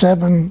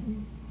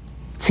 7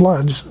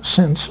 floods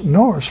since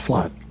Noah's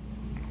flood,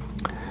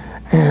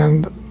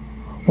 and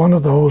one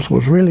of those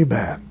was really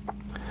bad.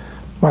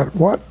 But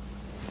what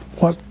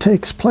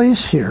takes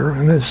place here,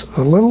 and it's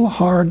a little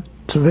hard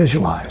to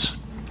visualize,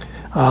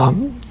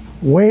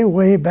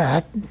 way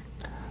back,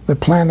 the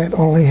planet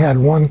only had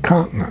one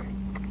continent.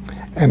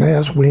 And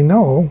as we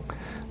know,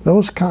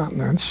 those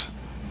continents,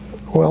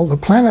 well, the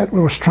planet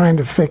was trying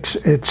to fix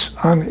its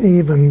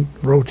uneven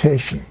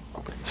rotation.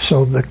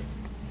 So the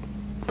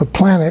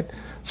planet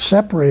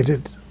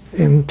separated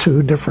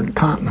into different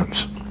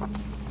continents.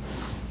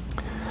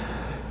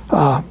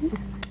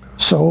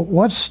 So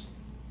what's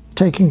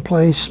taking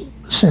place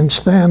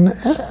since then,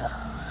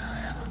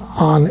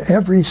 on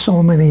every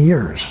so many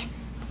years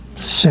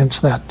since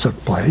that took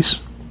place,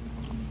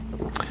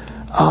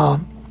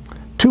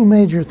 2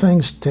 major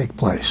things take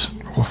place.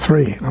 Well,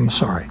 3, I'm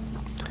sorry.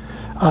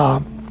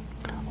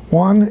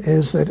 One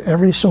is that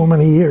every so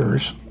many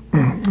years,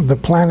 the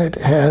planet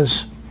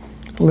has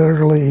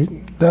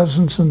literally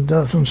dozens and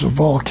dozens of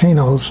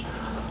volcanoes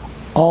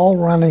all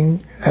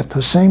running at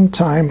the same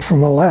time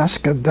from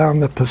Alaska down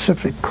the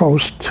Pacific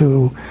coast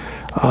to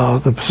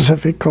the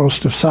Pacific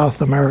coast of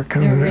South America.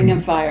 They're Ring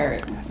of Fire,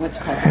 what's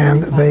called.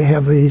 And they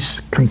have these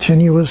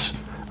continuous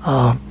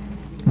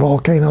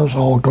volcanoes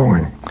all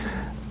going.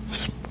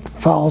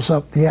 Fouls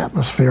up the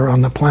atmosphere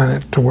on the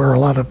planet to where a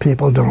lot of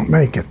people don't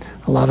make it.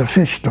 A lot of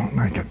fish don't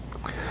make it.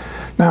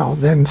 Now,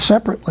 then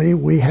separately,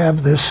 we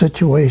have this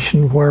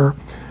situation where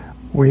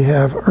we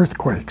have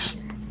earthquakes.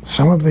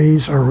 Some of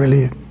these are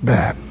really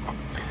bad.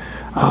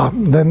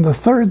 Then the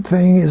third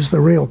thing is the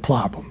real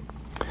problem.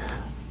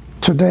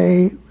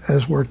 Today,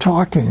 as we're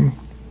talking,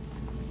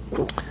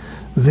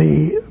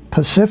 the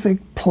Pacific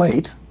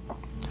plate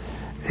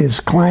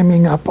is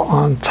climbing up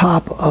on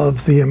top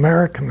of the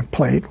American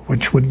plate,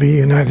 which would be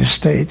United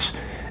States,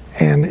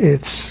 and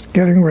it's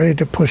getting ready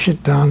to push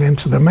it down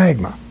into the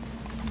magma.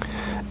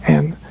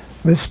 And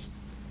the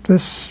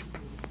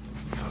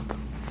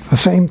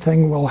same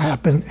thing will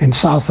happen in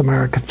South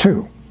America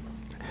too.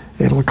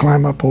 It'll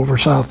climb up over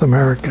South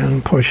America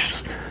and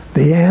push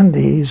the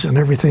Andes and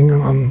everything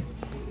on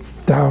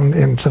down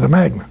into the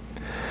magma.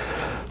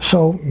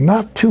 So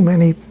not too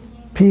many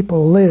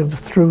people live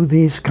through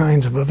these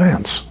kinds of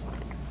events.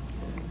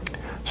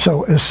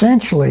 So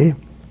essentially,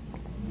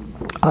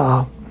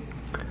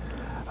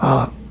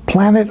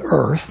 planet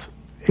Earth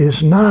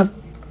is not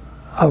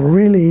a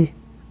really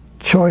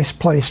choice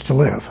place to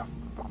live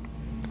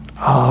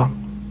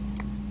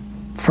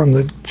from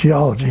the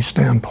geology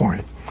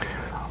standpoint.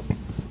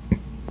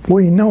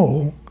 We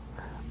know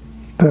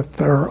that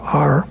there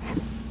are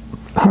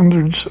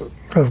hundreds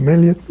of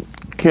million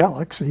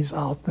galaxies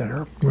out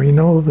there. We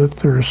know that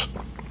there's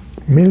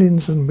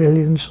millions and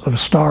millions of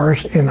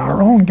stars in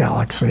our own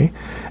galaxy,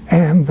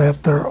 and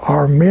that there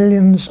are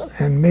millions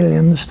and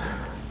millions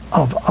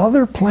of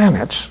other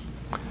planets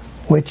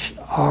which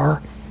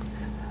are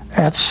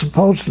at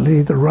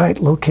supposedly the right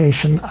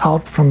location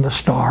out from the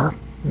star,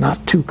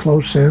 not too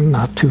close in,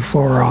 not too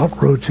far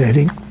out,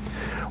 rotating,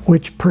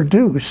 which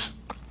produce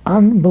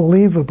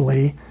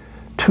unbelievably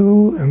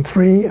 2 and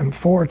 3 and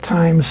 4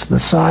 times the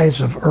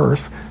size of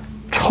Earth,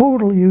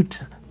 total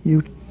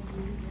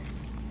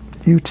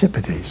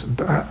Eutippides,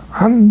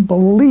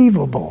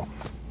 unbelievable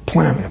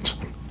planets,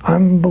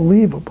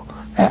 unbelievable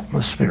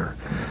atmosphere,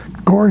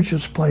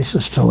 gorgeous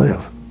places to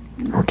live,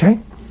 okay?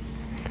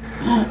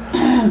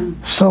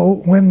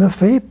 So when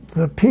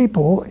the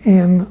people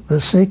in the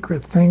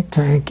secret think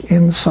tank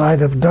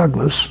inside of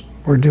Douglas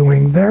were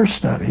doing their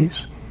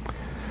studies,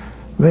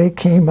 they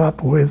came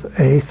up with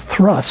a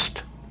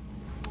thrust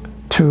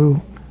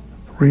to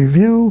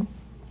review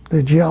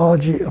the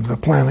geology of the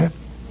planet,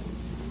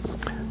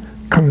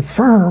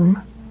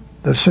 confirm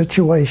the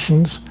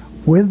situations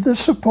with the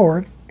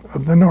support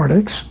of the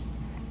Nordics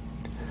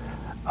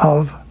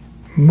of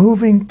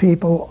moving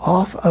people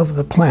off of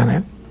the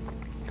planet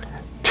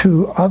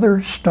to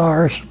other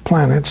stars,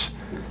 planets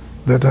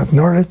that the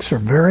Nordics are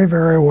very,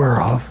 very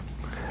aware of,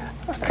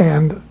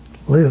 and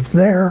live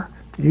their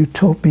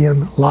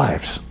utopian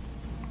lives.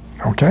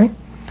 Okay?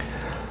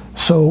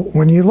 So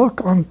when you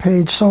look on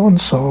page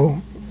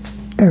so-and-so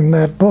in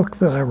that book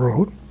that I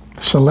wrote,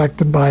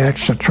 Selected by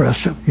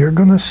Extraterrestrial, you're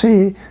going to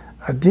see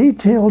a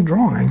detailed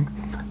drawing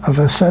of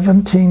a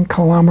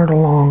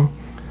 17-kilometer-long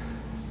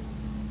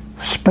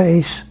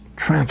space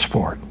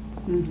transport,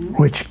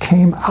 which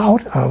came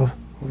out of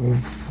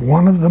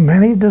one of the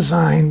many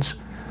designs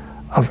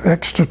of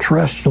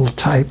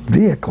extraterrestrial-type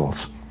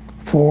vehicles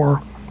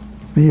for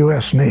the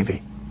U.S.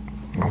 Navy.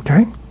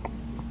 Okay?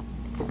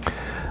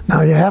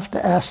 Now you have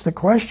to ask the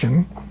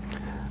question,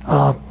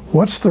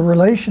 what's the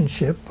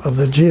relationship of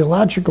the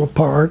geological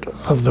part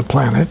of the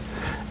planet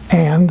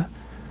and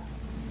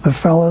the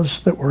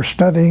fellows that were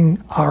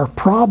studying our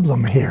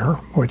problem here,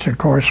 which of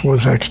course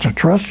was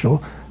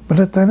extraterrestrial,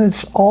 but then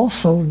it's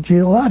also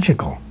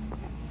geological.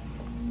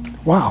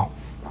 Wow.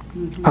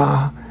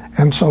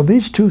 And so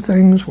these two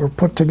things were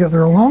put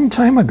together a long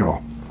time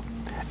ago.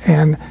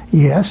 And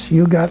yes,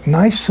 you got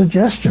nice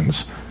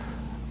suggestions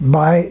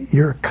by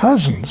your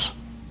cousins,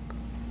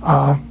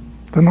 the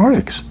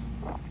Nordics.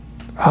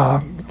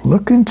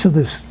 Look into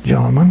this,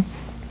 gentlemen,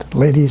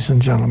 ladies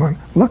and gentlemen.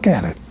 Look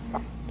at it.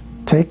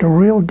 Take a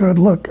real good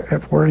look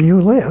at where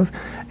you live,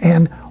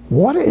 and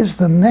what is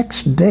the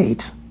next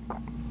date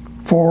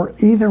for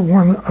either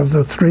one of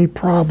the three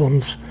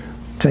problems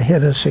to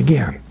hit us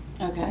again?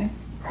 Okay.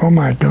 Oh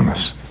my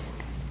goodness.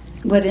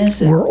 What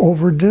is it? We're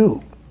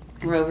overdue.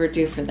 We're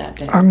overdue for that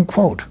day.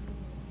 Unquote.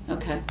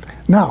 Okay.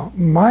 Now,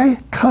 my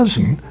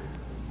cousin,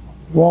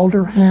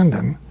 Walter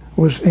Handon,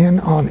 was in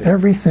on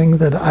everything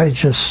that I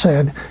just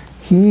said.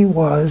 He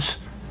was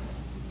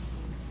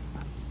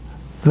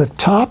the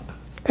top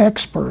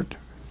expert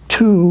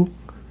to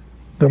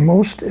the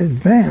most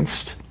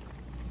advanced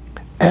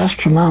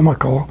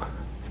astronomical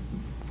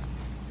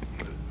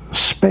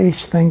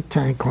space think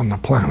tank on the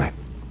planet.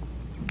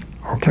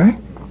 Okay?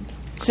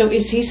 So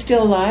is he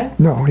still alive?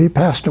 No, he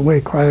passed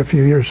away quite a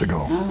few years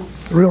ago. Oh.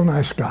 Real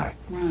nice guy.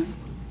 Right.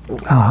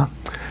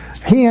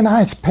 He and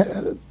I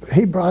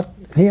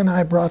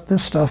brought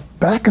this stuff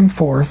back and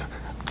forth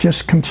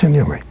just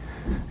continually.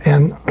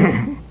 And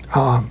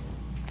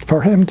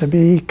for him to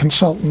be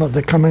consultant of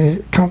the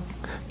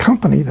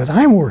company that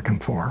I'm working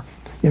for,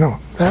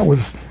 that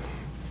was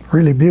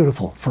really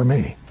beautiful for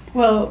me.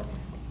 Well,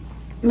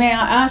 may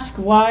I ask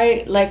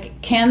why,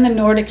 can the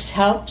Nordics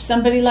help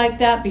somebody like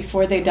that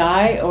before they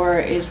die, or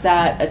is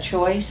that a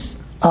choice?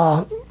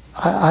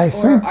 I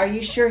think... Or are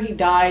you sure he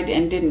died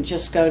and didn't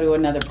just go to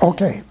another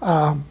planet? Okay.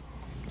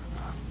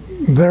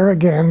 There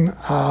again,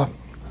 a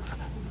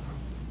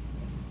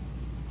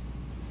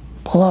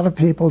lot of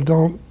people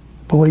don't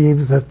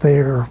believe that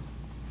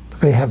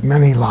they have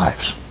many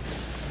lives.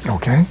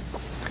 Okay?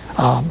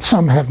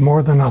 Some have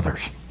more than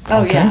others.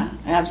 Oh, okay? yeah,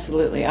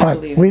 absolutely. I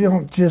believe we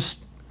don't just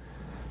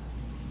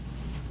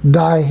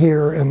die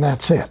here and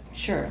that's it.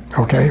 Sure.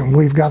 Okay?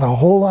 We've got a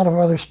whole lot of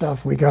other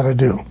stuff we got to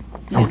do.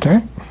 Yeah.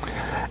 Okay?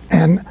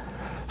 And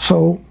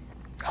so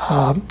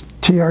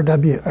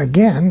TRW,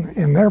 again,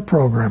 in their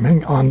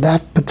programming on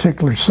that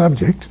particular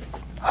subject,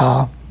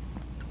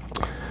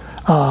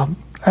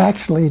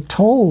 actually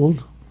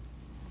told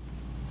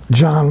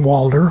John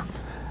Walder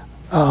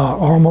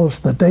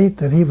almost the date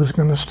that he was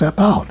going to step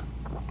out.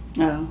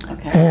 Oh,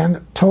 okay.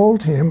 And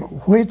told him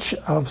which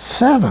of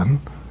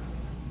 7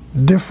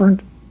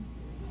 different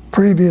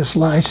previous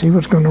lives he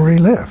was going to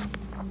relive.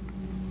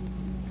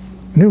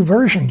 New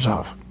versions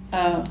of.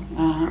 Oh,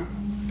 uh-huh.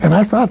 And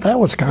I thought that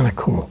was kind of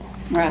cool.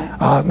 Right.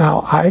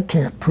 Now, I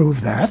can't prove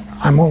that.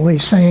 I'm only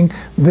saying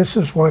this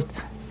is what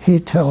he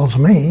tells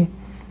me.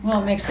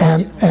 Well, it makes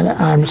sense. And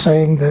I'm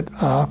saying that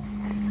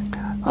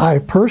I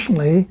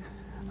personally,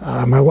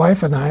 my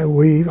wife and I,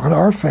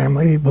 our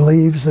family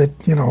believes that,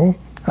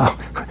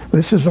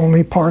 this is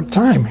only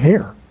part-time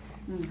here.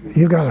 Mm-hmm.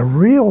 You've got a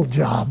real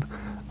job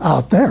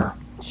out there.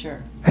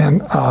 Sure.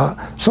 And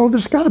so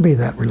there's got to be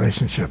that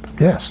relationship,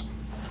 yes.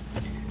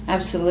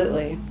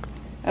 Absolutely.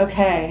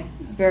 Okay,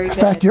 very good. In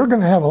fact, you're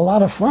going to have a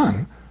lot of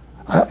fun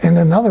in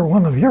another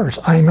one of yours.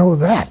 I know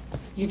that.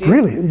 You do?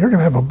 Really, you're going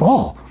to have a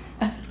ball.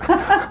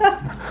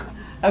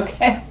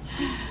 Okay.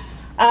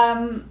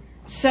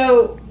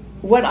 So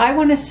what I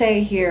want to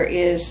say here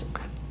is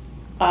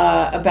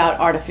about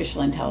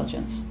artificial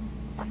intelligence.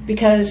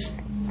 Because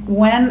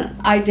when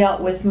I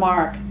dealt with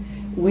Mark,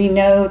 we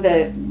know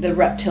the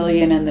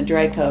reptilian and the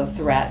Draco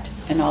threat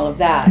and all of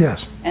that.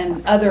 Yes.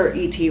 And other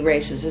ET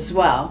races as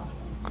well,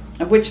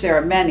 of which there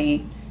are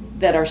many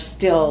that are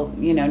still,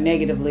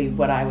 negatively,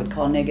 what I would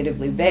call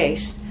negatively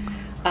based.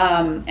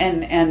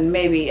 And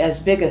maybe as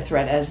big a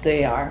threat as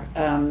they are.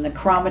 The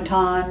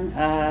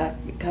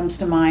chromaton comes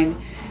to mind,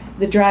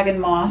 the dragon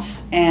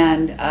moss,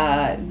 and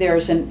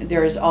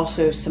there's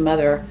also some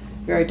other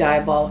very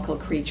diabolical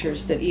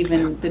creatures that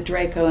even the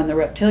Draco and the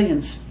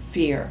reptilians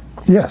fear.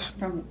 Yes.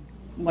 From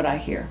what I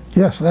hear.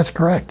 Yes, that's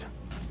correct.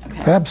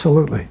 Okay.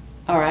 Absolutely.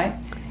 All right.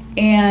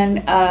 And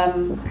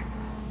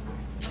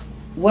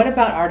what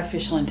about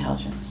artificial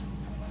intelligence?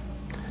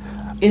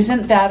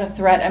 Isn't that a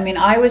threat? I mean,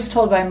 I was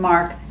told by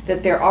Mark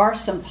that there are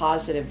some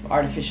positive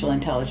artificial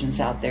intelligence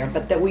out there,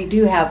 but that we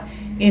do have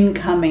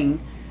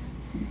incoming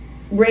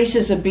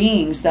races of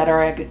beings that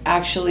are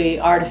actually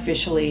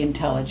artificially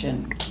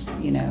intelligent,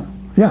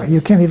 Yeah,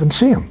 you can't even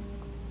see them.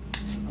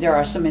 There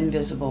are some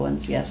invisible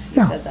ones, yes,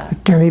 you Yeah, said that. you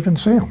can't even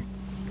see them.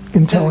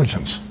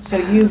 Intelligence. So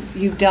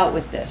you've dealt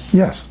with this?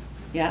 Yes.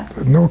 Yeah?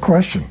 No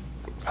question.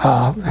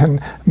 And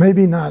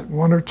maybe not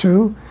 1 or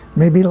 2,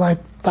 maybe like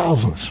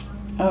thousands.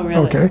 Oh,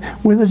 really? Okay,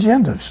 with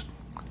agendas.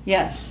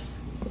 Yes.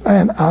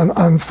 And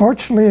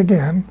unfortunately,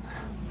 again,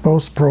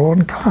 both pro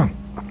and con.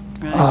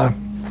 Right.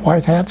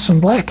 White hats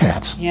and black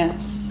hats.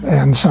 Yes.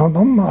 And some of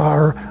them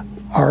are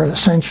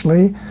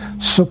essentially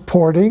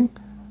supporting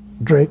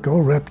Draco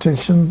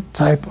reptilian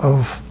type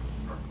of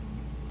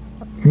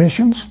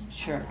missions.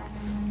 Sure.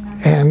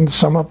 And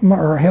some of them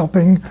are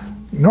helping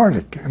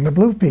Nordic and the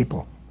blue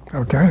people.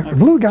 Okay? The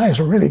blue guys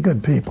are really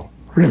good people.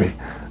 Really.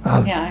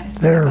 Yeah,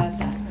 they're. about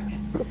that.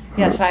 Okay.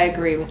 Yes, I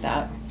agree with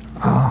that.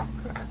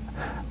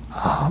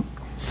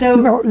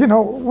 So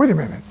wait a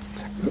minute.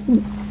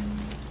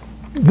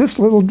 This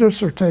little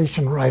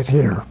dissertation right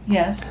here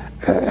yes.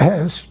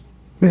 has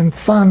been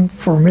fun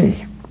for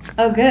me.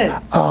 Oh, good.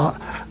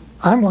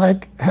 I'm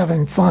like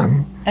having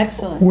fun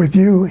Excellent. with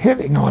you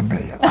hitting on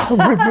me.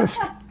 With this,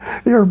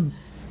 you're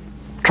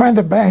trying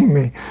to bang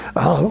me.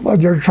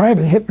 You're trying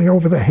to hit me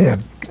over the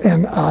head.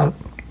 And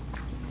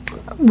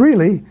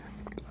really,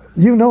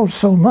 you know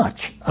so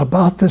much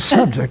about this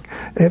subject.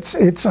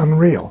 It's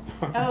unreal.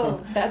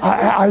 Oh, that's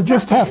I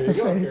just have to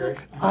say,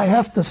 I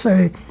have to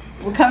say,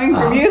 well, coming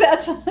from you,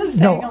 that's saying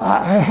no,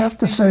 I have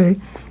to say,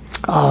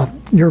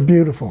 you're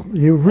beautiful.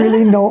 You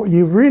really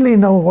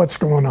know what's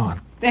going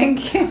on.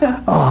 Thank you.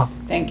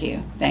 Thank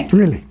you.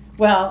 Really.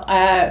 Well,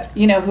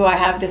 you know who I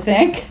have to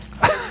thank.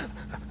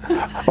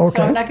 Okay.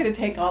 So I'm not going to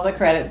take all the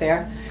credit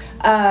there.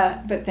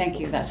 But thank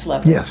you. That's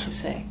lovely Yes. to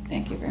say.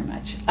 Thank you very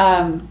much.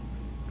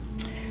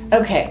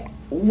 Okay.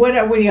 What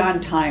are we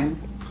on time?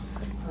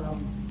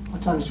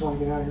 What time did you want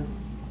to get out of here?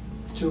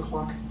 It's 2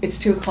 o'clock. It's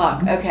 2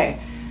 o'clock. Okay.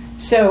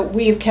 So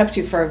we have kept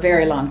you for a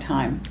very long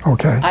time.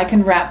 Okay. I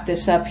can wrap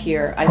this up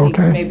here. I think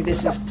Okay. maybe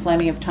this is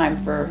plenty of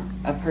time for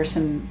a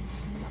person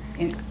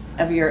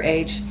of your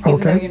age, even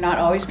Okay. though you're not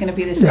always going to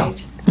be this Yeah.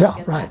 age. Yeah,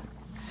 Get right.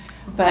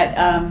 that.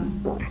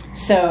 But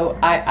so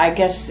I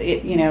guess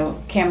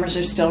cameras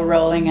are still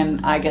rolling,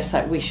 and I guess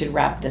that we should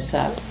wrap this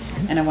up.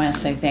 And I want to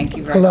say thank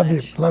you very I love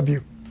much. you. Love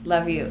you.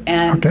 Love you,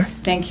 and Okay.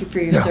 thank you for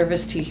your Yeah.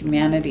 service to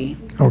humanity.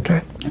 Okay.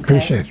 Okay?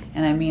 Appreciate it.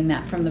 And I mean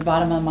that from the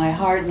bottom of my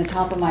heart and the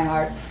top of my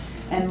heart.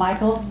 And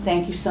Michael,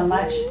 thank you so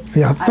much.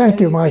 Yeah, I thank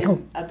know you, you've Michael.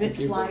 been a bit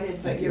slighted,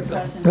 but your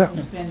presence Yeah.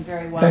 has been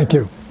very welcome. Thank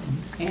you.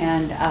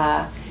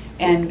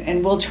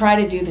 And we'll try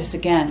to do this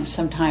again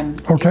sometime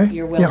Okay. if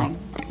you're willing.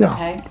 Yeah.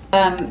 Okay.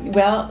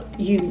 Well,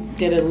 you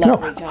did a No,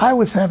 lovely job. I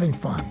was having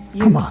fun.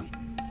 Come on.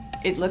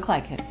 It looked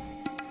like it.